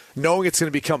this, knowing it's going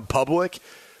to become public,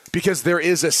 because there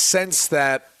is a sense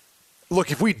that,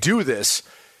 look, if we do this,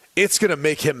 it's going to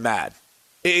make him mad.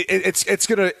 It's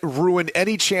going to ruin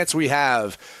any chance we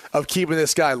have of keeping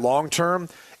this guy long term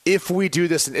if we do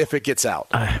this and if it gets out.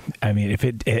 I mean,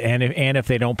 if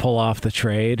they don't pull off the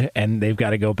trade and they've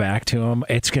got to go back to him,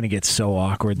 it's going to get so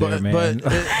awkward there, man.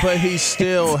 But he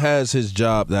still has his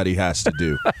job that he has to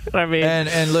do. I mean,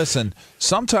 and listen,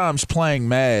 sometimes playing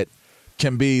mad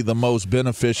can be the most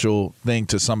beneficial thing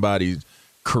to somebody's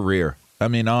career. I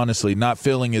mean, honestly, not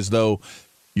feeling as though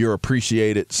you're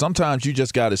appreciated. Sometimes you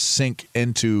just got to sink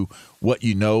into what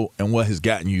you know and what has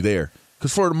gotten you there.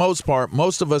 Because for the most part,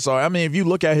 most of us are. I mean, if you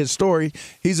look at his story,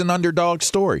 he's an underdog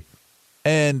story.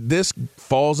 And this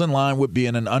falls in line with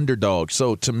being an underdog.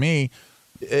 So to me,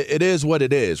 it is what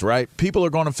it is, right? People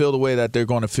are going to feel the way that they're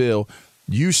going to feel.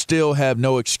 You still have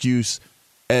no excuse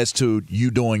as to you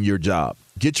doing your job.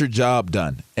 Get your job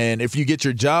done. And if you get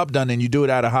your job done and you do it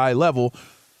at a high level,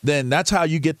 then that's how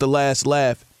you get the last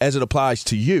laugh as it applies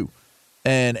to you.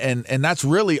 And that's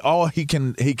really all he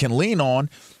can lean on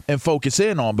and focus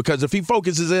in on, because if he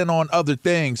focuses in on other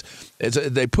things,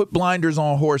 they put blinders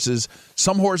on horses.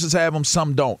 Some horses have them,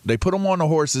 some don't. They put them on the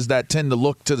horses that tend to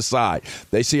look to the side.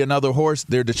 They see another horse,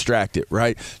 they're distracted,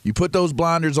 right? You put those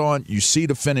blinders on, you see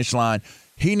the finish line.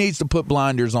 He needs to put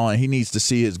blinders on. He needs to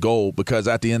see his goal, because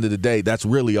at the end of the day, that's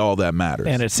really all that matters.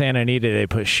 And at Santa Anita, they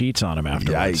put sheets on him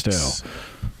afterwards, Yikes. too.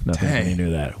 Nothing you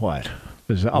knew that. What?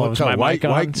 Was my White mic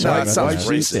on? that sounds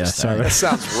racist. Yeah, sorry. That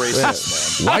sounds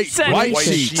racist, man. White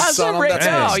sheets. That's Come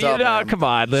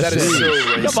on, listen. That is so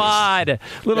racist. Come on.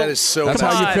 That is so That's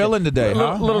bad. how you're feeling today,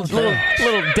 huh? Little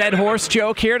dead horse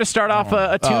joke here to start off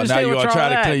a Tuesday. Now you What's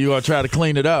wrong with that? you want to try to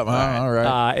clean it up, huh? All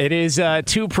right. It is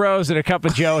 2 pros and a cup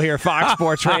of Joe here, Fox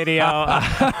Sports Radio.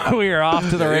 We are off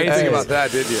to the races. Think about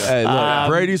that, did you? Hey, look,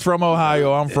 Brady's from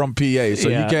Ohio. I'm from PA, so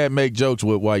you can't make jokes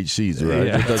with white sheets, right?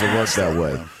 Yeah. It just doesn't work that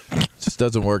way. It just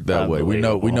doesn't work that way. We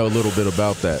know a little bit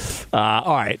about that.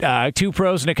 All right, 2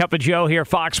 pros and a cup of Joe here,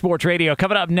 Fox Sports Radio.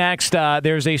 Coming up next,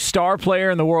 there's a star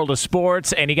player in the world of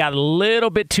sports, and he got a little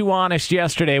bit too honest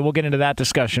yesterday. We'll get into that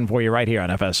discussion for you right here on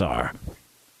FSR.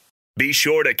 Be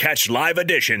sure to catch live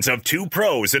editions of 2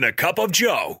 Pros and a Cup of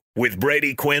Joe with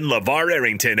Brady Quinn, LeVar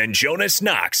Arrington, and Jonas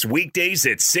Knox weekdays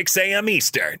at 6 a.m.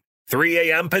 Eastern,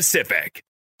 3 a.m. Pacific.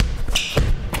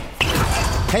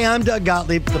 Hey, I'm Doug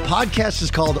Gottlieb. The podcast is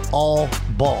called All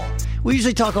Ball. We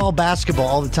usually talk all basketball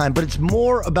all the time, but it's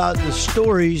more about the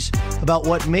stories about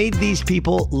what made these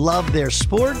people love their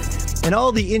sport and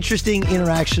all the interesting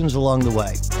interactions along the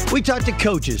way. We talk to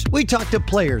coaches. We talk to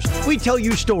players. We tell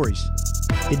you stories.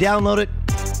 You download it.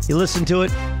 You listen to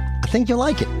it. I think you'll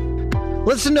like it.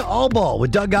 Listen to All Ball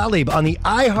with Doug Gottlieb on the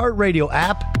iHeartRadio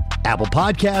app, Apple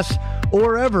Podcasts, or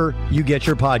wherever you get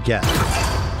your podcasts.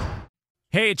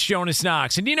 Hey, it's Jonas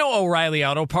Knox, and you know O'Reilly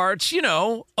Auto Parts. You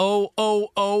know,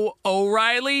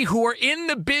 O'Reilly, who are in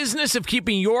the business of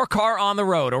keeping your car on the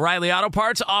road. O'Reilly Auto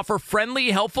Parts offer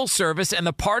friendly, helpful service and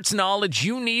the parts knowledge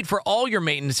you need for all your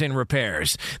maintenance and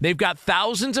repairs. They've got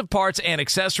thousands of parts and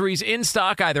accessories in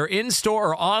stock, either in-store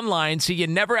or online, so you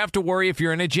never have to worry if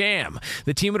you're in a jam.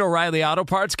 The team at O'Reilly Auto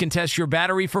Parts can test your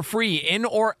battery for free, in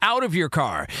or out of your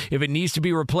car. If it needs to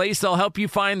be replaced, they'll help you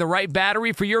find the right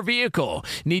battery for your vehicle.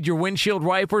 Need your windshield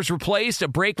wipers replaced, a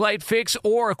brake light fix,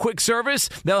 or a quick service?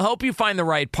 They'll help you find the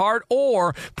right part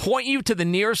or point you to the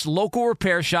nearest local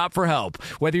repair shop for help.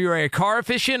 Whether you're a car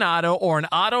aficionado or an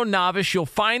auto novice, you'll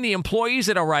find the employees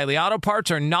at O'Reilly Auto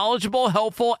Parts are knowledgeable,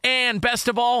 helpful, and best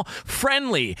of all,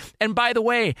 friendly. And by the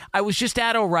way, I was just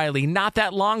at O'Reilly not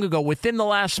that long ago, within the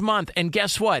last month, and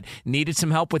guess what? Needed some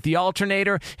help with the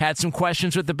alternator, had some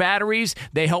questions with the batteries.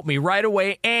 They helped me right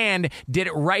away and did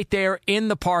it right there in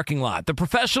the parking lot. The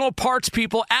professional parts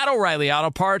people at O'Reilly Auto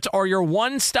Parts are your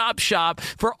one-stop shop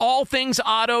for all things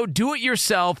auto,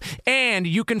 do-it-yourself, and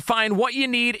you can find what you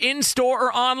need in-store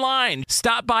or online.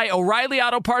 Stop by O'Reilly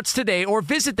Auto Parts today or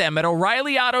visit them at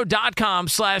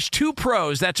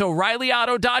O'ReillyAuto.com/2pros. That's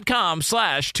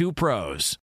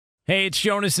O'ReillyAuto.com/2pros. Hey, it's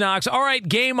Jonas Knox. All right,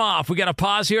 game off. We got to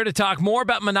pause here to talk more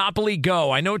about Monopoly Go.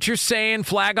 I know what you're saying,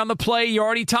 flag on the play. You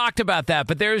already talked about that,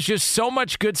 but there's just so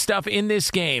much good stuff in this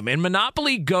game. In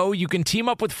Monopoly Go, you can team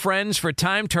up with friends for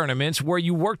time tournaments where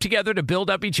you work together to build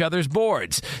up each other's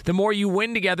boards. The more you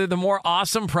win together, the more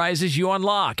awesome prizes you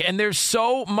unlock. And there's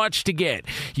so much to get.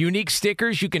 Unique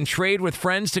stickers you can trade with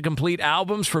friends to complete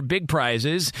albums for big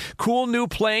prizes. Cool new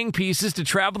playing pieces to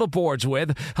travel the boards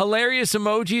with. Hilarious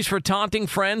emojis for taunting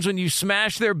friends when you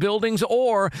smash their buildings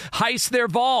or heist their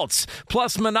vaults.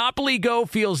 Plus, Monopoly Go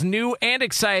feels new and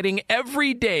exciting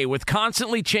every day with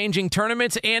constantly changing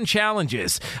tournaments and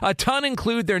challenges. A ton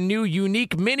include their new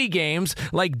unique mini games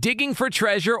like digging for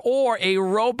treasure or a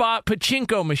robot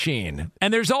pachinko machine.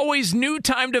 And there's always new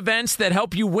timed events that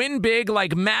help you win big,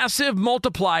 like massive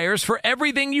multipliers for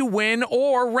everything you win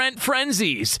or rent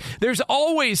frenzies. There's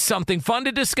always something fun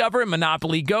to discover in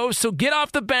Monopoly Go, so get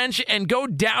off the bench and go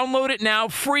download it now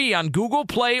free on Google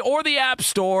Play or the App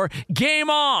Store.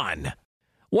 Game on!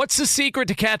 What's the secret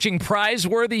to catching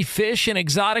prize-worthy fish in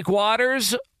exotic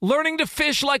waters? Learning to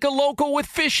fish like a local with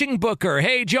Fishing Booker.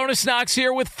 Hey, Jonas Knox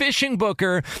here with Fishing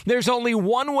Booker. There's only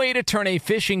one way to turn a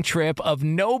fishing trip of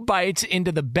no bites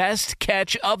into the best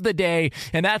catch of the day,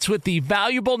 and that's with the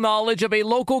valuable knowledge of a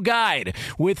local guide.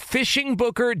 With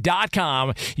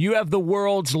FishingBooker.com, you have the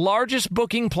world's largest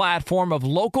booking platform of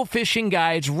local fishing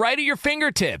guides right at your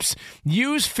fingertips.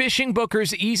 Use Fishing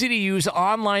Booker's easy-to-use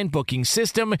online booking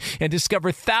system and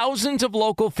discover thousands of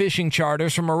local fishing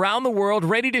charters from around the world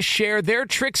ready to share their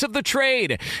tricks of the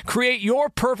trade. Create your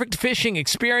perfect fishing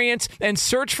experience and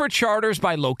search for charters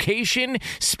by location,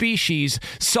 species,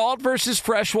 salt versus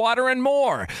freshwater, and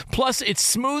more. Plus, it's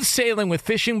smooth sailing with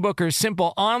Fishing Booker's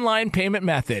simple online payment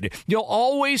method. You'll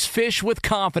always fish with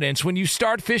confidence when you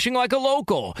start fishing like a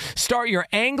local. Start your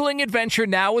angling adventure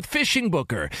now with Fishing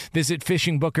Booker. Visit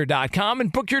FishingBooker.com and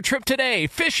book your trip today.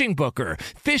 Fishing Booker.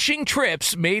 Fishing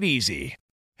trips made easy.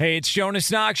 Hey, it's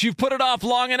Jonas Knox. You've put it off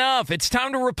long enough. It's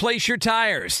time to replace your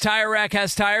tires. Tire Rack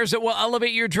has tires that will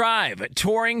elevate your drive.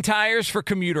 Touring tires for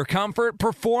commuter comfort,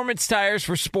 performance tires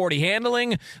for sporty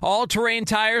handling, all-terrain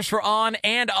tires for on-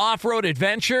 and off-road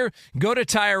adventure. Go to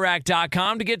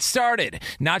TireRack.com to get started.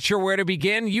 Not sure where to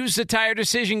begin? Use the Tire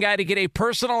Decision Guide to get a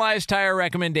personalized tire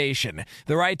recommendation.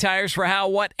 The right tires for how,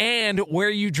 what, and where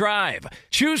you drive.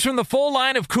 Choose from the full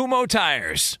line of Kumho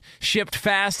tires. Shipped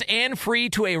fast and free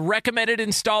to a recommended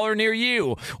installer near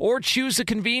you, or choose the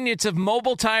convenience of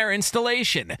mobile tire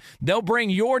installation. They'll bring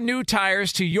your new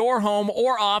tires to your home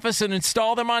or office and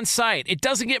install them on site. It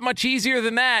doesn't get much easier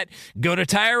than that. Go to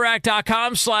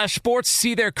TireRack.com/sports to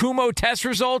see their Kumho test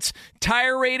results,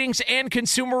 tire ratings, and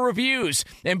consumer reviews.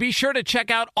 And be sure to check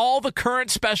out all the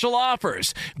current special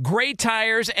offers. Great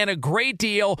tires and a great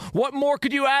deal. What more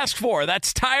could you ask for?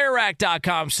 That's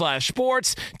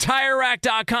TireRack.com/sports.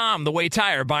 TireRack.com, the way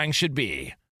tire buying should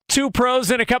be. Two pros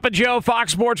and a cup of Joe,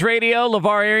 Fox Sports Radio.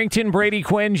 LeVar Arrington, Brady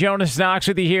Quinn, Jonas Knox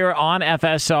with you here on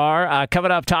FSR. Coming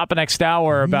up top of next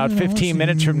hour, about 15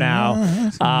 minutes from now,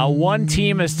 one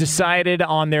team has decided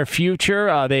on their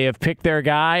future. They have picked their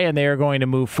guy, and they are going to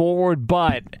move forward,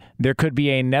 but there could be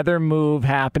another move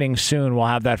happening soon. We'll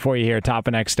have that for you here top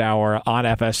of next hour on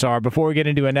FSR. Before we get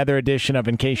into another edition of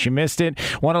In Case You Missed It,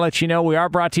 want to let you know we are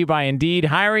brought to you by Indeed.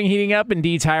 Hiring heating up.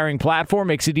 Indeed's hiring platform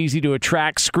makes it easy to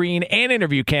attract, screen, and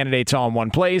interview candidates all in one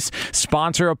place.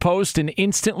 Sponsor a post and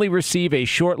instantly receive a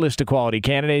short list of quality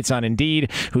candidates on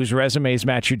Indeed whose resumes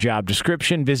match your job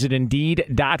description. Visit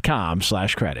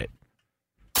Indeed.com/credit.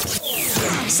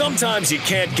 Sometimes you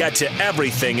can't get to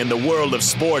everything in the world of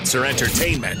sports or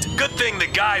entertainment. Good thing the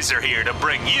guys are here to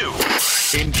bring you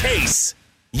In Case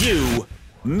You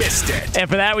Missed It. And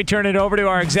for that, we turn it over to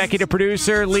our executive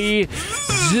producer, Lee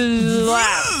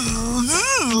Zlap.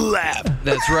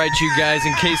 That's right, you guys.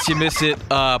 In case you missed it,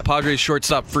 Padres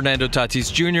shortstop Fernando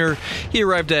Tatis Jr., he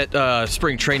arrived at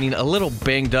spring training a little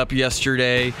banged up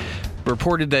yesterday.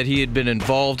 Reported that he had been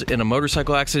involved in a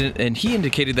motorcycle accident, and he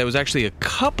indicated that was actually a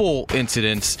couple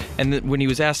incidents, and that when he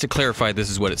was asked to clarify, this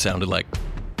is what it sounded like.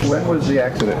 When was the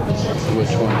accident? Which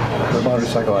one? The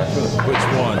motorcycle accident. Which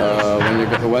one?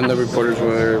 When the reporters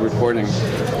were reporting.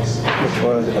 Which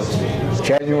was it?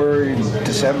 January,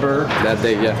 December? That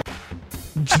day, yeah.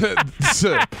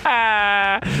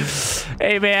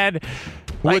 Hey, man.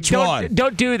 Which one?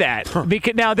 Don't do that.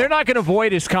 Because now they're not going to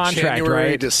void his contract,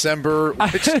 January, right? December.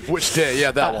 Which day?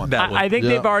 Yeah, that one. I think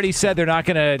they've already said they're not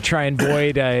going to try and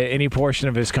void any portion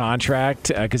of his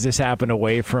contract because this happened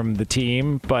away from the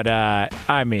team. But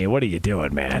I mean, what are you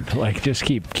doing, man? Like, just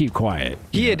keep quiet.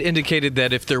 He had indicated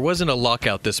that if there wasn't a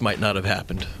lockout, this might not have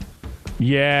happened.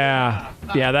 Yeah,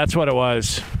 that's what it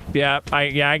was. Yeah,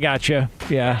 I got you.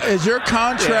 Yeah. Is your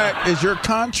contract? Is your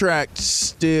contract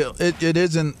still? It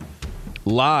isn't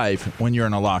live when you're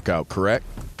in a lockout, correct?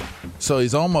 So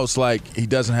he's almost like he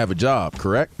doesn't have a job,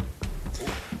 correct?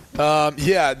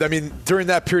 Yeah, I mean, during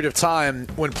that period of time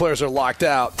when players are locked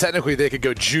out, technically they could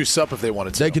go juice up if they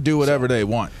wanted to. They could do whatever they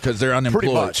want because they're unemployed.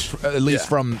 Pretty much. At least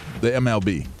from the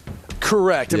MLB.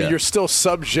 Correct. I mean, you're still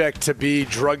subject to be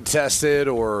drug tested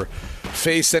or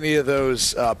face any of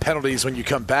those penalties when you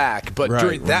come back. But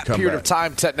during that period of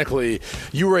time, technically,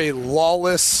 you were a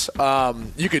lawless,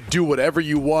 you could do whatever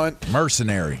you want.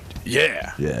 Mercenary.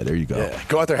 Yeah. Yeah, there you go. Yeah.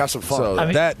 Go out there, have some fun. So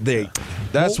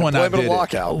that's when I did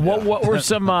lockout. What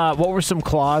were some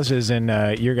clauses in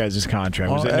your guys'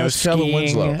 contract? Was it no skiing?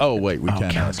 Winslow. Oh wait, we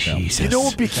can't ask him. You know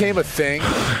what became a thing?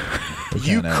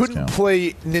 You couldn't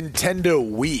play Nintendo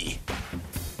Wii.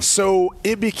 So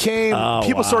it became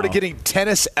people started getting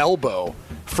tennis elbow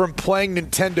from playing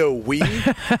Nintendo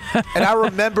Wii. And I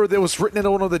remember there was written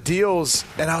in one of the deals,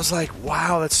 and I was like,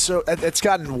 wow, it's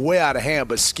gotten way out of hand.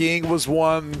 But skiing was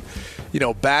one,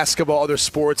 basketball, other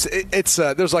sports.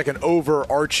 There's like an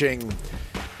overarching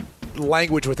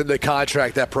language within the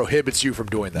contract that prohibits you from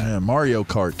doing that. Yeah, Mario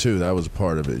Kart too. That was a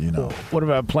part of it, What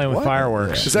about playing with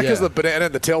fireworks? Is that because of the banana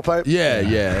in the tailpipe? Yeah,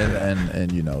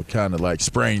 and kind of like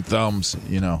spraying thumbs,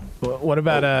 What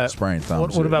about spraying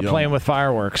thumbs? What about playing with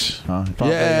fireworks? Huh?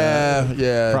 Probably,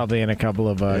 yeah. Probably in a couple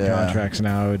of contracts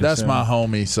now. I would That's assume. my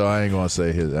homie, so I ain't gonna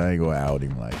say his. I ain't gonna out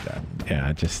him like that.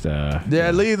 Yeah, just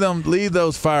leave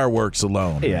those fireworks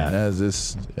alone. Yeah,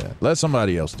 let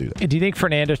somebody else do that. Do you think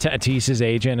Fernando Tatis's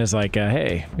agent is like,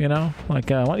 hey, why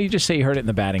don't you just say you heard it in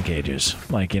the batting cages?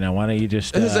 Like, why don't you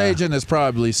just? His agent is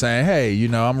probably saying, hey,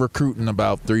 I'm recruiting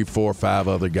about 3, 4, 5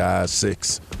 other guys,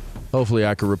 6. Hopefully,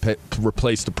 I could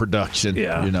replace the production.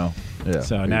 Yeah. Yeah.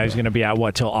 So now he's going to be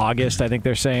out till August? I think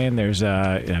they're saying. There's,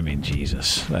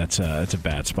 Jesus, that's a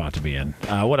bad spot to be in.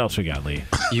 What else we got, Lee?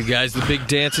 You guys, the big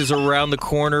dance is around the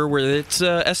corner, where it's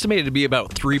estimated to be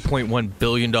about $3.1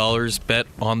 billion bet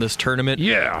on this tournament.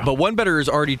 Yeah. But one bettor has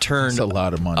already turned a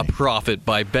lot of money. A profit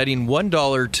by betting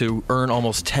 $1 to earn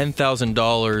almost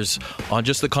 $10,000 on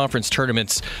just the conference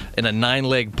tournaments in a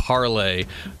 9-leg parlay.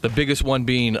 The biggest one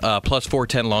being plus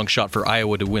 410 long shot for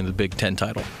Iowa to win the Big Ten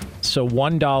title. So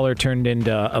 $1 turned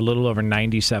into a little over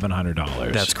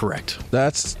 $9,700. That's correct.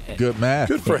 That's good math.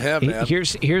 Good for him, man.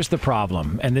 Here's the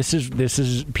problem, and this is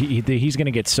he's going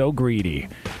to get so greedy.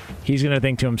 He's going to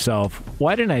think to himself,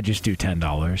 "Why didn't I just do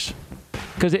 $10?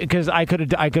 Because I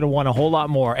could have won a whole lot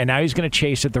more, and now he's going to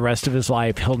chase it the rest of his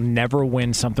life. He'll never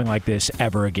win something like this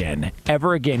ever again.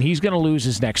 Ever again. He's going to lose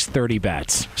his next 30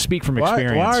 bets. Speak from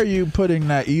experience. Why are you putting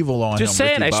that evil on just him,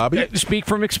 saying, Ricky Bobby? Speak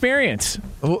from experience.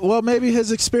 Well, maybe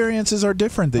his experiences are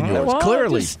different than yours. Well,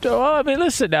 clearly.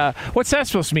 Listen, what's that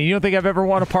supposed to mean? You don't think I've ever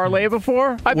won a parlay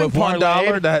before? I've been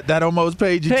parlayed. $1, that almost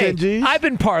paid you 10 G's? I've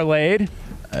been parlayed.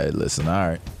 Hey, listen, all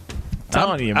right.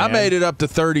 Telling you, man. I made it up to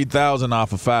 $30,000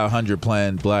 off of 500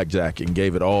 playing blackjack and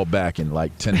gave it all back in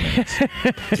like 10 minutes.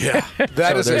 Yeah,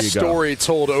 that is a story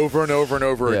told over and over and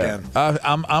over again.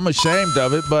 I'm ashamed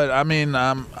of it, but I mean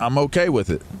I'm okay with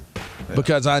it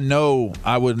because I know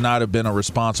I would not have been a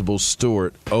responsible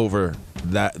steward over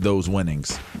those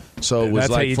winnings. So it was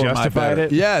that's like how you for justified my better.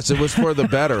 it? Yes, it was for the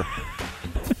better.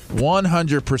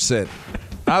 100%.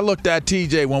 I looked at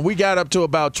TJ when we got up to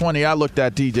about 20. I looked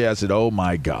at TJ. I said, "Oh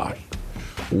my God.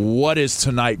 What is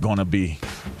tonight going to be?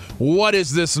 What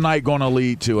is this night going to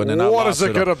lead to?" And then what is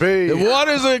it going to be? What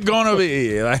is it going to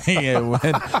be?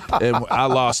 and I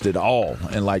lost it all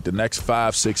in like the next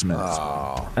 5-6 minutes.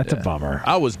 Oh, that's a bummer.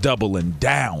 I was doubling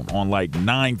down on like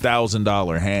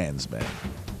 $9,000 hands, man.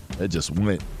 It just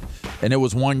went, and it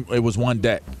was one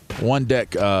deck. One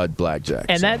deck blackjack.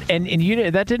 And so.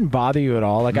 that didn't bother you at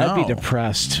all? Like, No. I'd be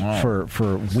depressed for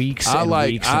weeks I and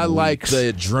like weeks and I like weeks.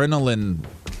 the adrenaline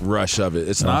rush of it.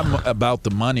 It's not about the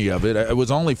money of it. It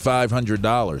was only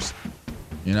 $500.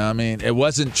 You know what I mean? It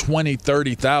wasn't 20,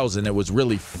 30,000. It was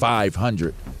really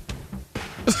 500.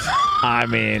 I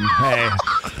mean, hey,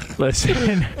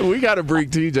 listen. We got to bring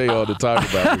TJ on to talk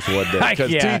about this one day because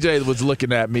Yeah. TJ was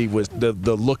looking at me with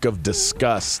the look of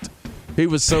disgust. He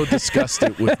was so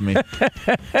disgusted with me.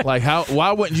 Like,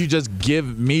 why wouldn't you just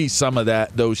give me some of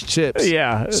those chips?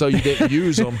 Yeah. So you didn't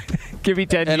use them. Give me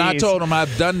 10 And I Gs. told him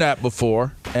I've done that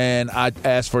before. and I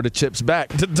asked for the chips back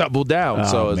to double down.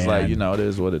 So it's like, it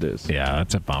is what it is. Yeah,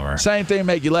 that's a bummer. Same thing,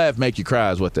 make you laugh, make you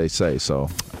cry is what they say. So,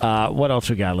 what else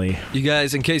we got, Lee? You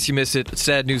guys, in case you missed it,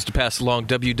 sad news to pass along.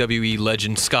 WWE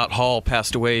legend Scott Hall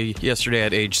passed away yesterday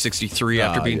at age 63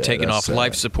 after being taken off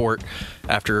life support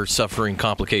after suffering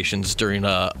complications during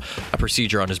a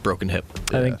procedure on his broken hip.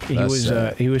 I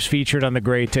think he was featured on the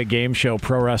great game show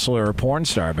Pro Wrestler or Porn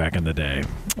Star back in the day.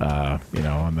 On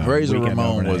the Razor weekend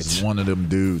Ramon overnights. was one of them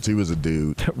dudes. He was a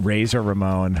dude. Razor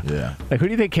Ramon. Yeah. Like, who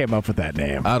do you think came up with that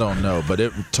name? I don't know, but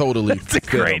it totally It's a fit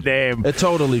great him. name. It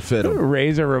totally fit him.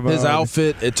 Razor Ramon. His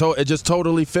outfit, it just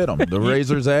totally fit him. The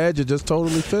Razor's Edge, it just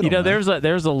totally fit him.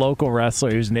 There's a local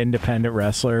wrestler who's an independent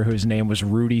wrestler whose name was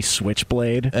Rudy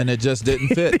Switchblade. And it just didn't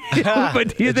fit.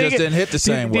 But do you it think just didn't hit the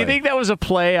same way. Do you think that was a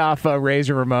play off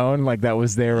Razor Ramon? Like that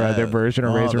was their version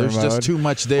of Razor Ramon? There's just too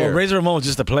much there. Well, Razor Ramon was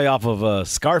just a play off of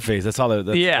Scarface. That's all it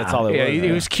was.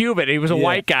 He was Cuban. He was a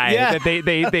white guy. Yeah.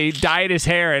 They dyed his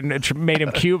hair and made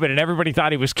him Cuban, and everybody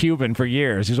thought he was Cuban for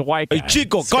years. He was a white guy. Hey,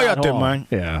 Chico, Scott cállate, Hall. man.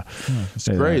 Yeah. It's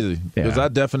crazy. Because I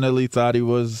definitely thought he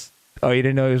was. Oh, you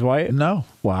didn't know he was white? No.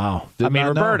 Wow. Did not know.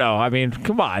 Roberto,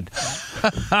 come on.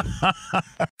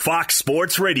 Fox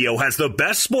Sports Radio has the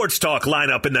best sports talk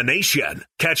lineup in the nation.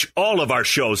 Catch all of our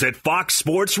shows at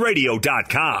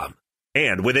foxsportsradio.com.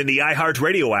 And within the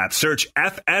iHeartRadio app, search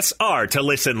FSR to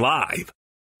listen live.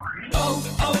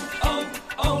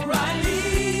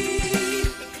 O'Reilly.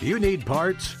 You need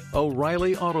parts?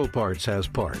 O'Reilly Auto Parts has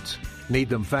parts. Need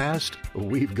them fast?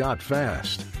 We've got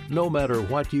fast. No matter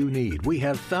what you need, we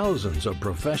have thousands of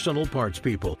professional parts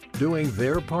people doing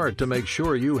their part to make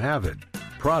sure you have it.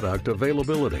 Product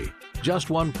availability. Just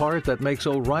one part that makes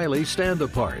O'Reilly stand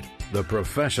apart. The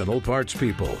professional parts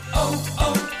people.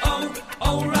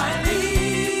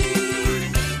 O'Reilly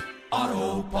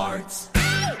Auto Parts.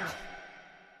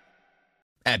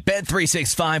 At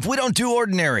Bet365, we don't do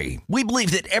ordinary. We believe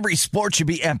that every sport should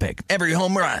be epic. Every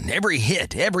home run, every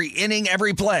hit, every inning,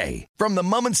 every play. From the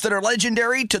moments that are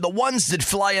legendary to the ones that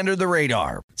fly under the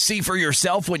radar. See for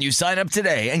yourself when you sign up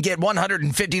today and get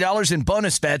 $150 in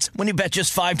bonus bets when you bet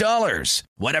just $5.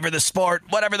 Whatever the sport,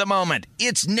 whatever the moment,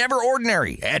 it's never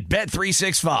ordinary at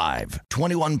Bet365.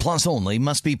 21 plus only.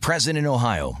 Must be present in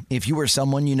Ohio. If you or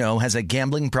someone you know has a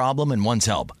gambling problem and wants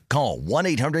help, call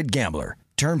 1-800-GAMBLER.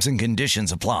 Terms and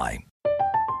conditions apply.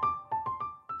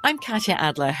 I'm Katya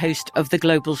Adler, host of The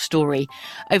Global Story.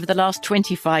 Over the last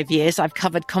 25 years, I've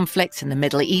covered conflicts in the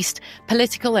Middle East,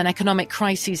 political and economic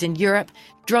crises in Europe,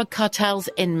 drug cartels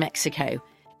in Mexico.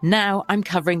 Now I'm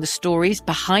covering the stories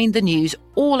behind the news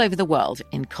all over the world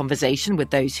in conversation with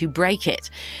those who break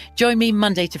it. Join me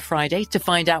Monday to Friday to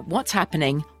find out what's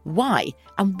happening, why,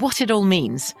 and what it all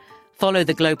means. Follow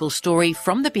The Global Story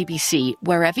from the BBC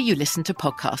wherever you listen to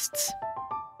podcasts.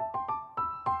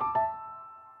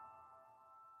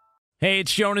 Hey,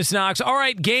 it's Jonas Knox. All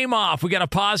right, game off. We got to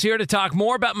pause here to talk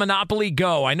more about Monopoly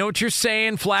Go. I know what you're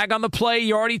saying, flag on the play.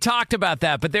 You already talked about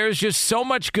that, but there's just so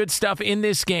much good stuff in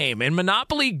this game. In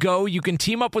Monopoly Go, you can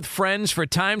team up with friends for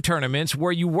time tournaments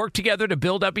where you work together to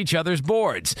build up each other's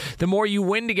boards. The more you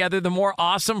win together, the more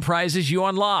awesome prizes you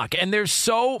unlock. And there's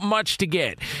so much to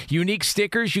get. Unique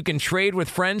stickers you can trade with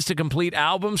friends to complete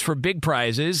albums for big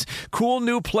prizes. Cool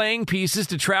new playing pieces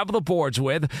to travel the boards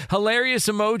with. Hilarious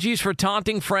emojis for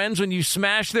taunting friends when you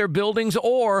smash their buildings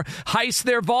or heist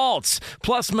their vaults.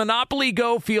 Plus, Monopoly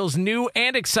Go feels new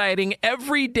and exciting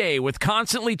every day with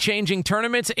constantly changing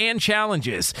tournaments and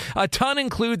challenges. A ton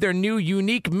include their new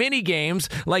unique mini games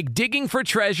like digging for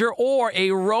treasure or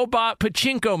a robot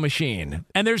pachinko machine.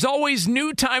 And there's always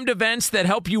new timed events that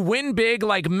help you win big,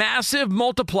 like massive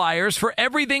multipliers for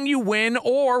everything you win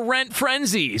or rent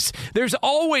frenzies. There's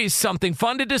always something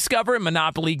fun to discover in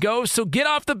Monopoly Go, so get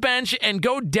off the bench and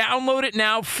go download it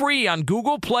now free on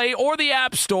Google Play or the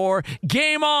App Store.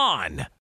 Game on!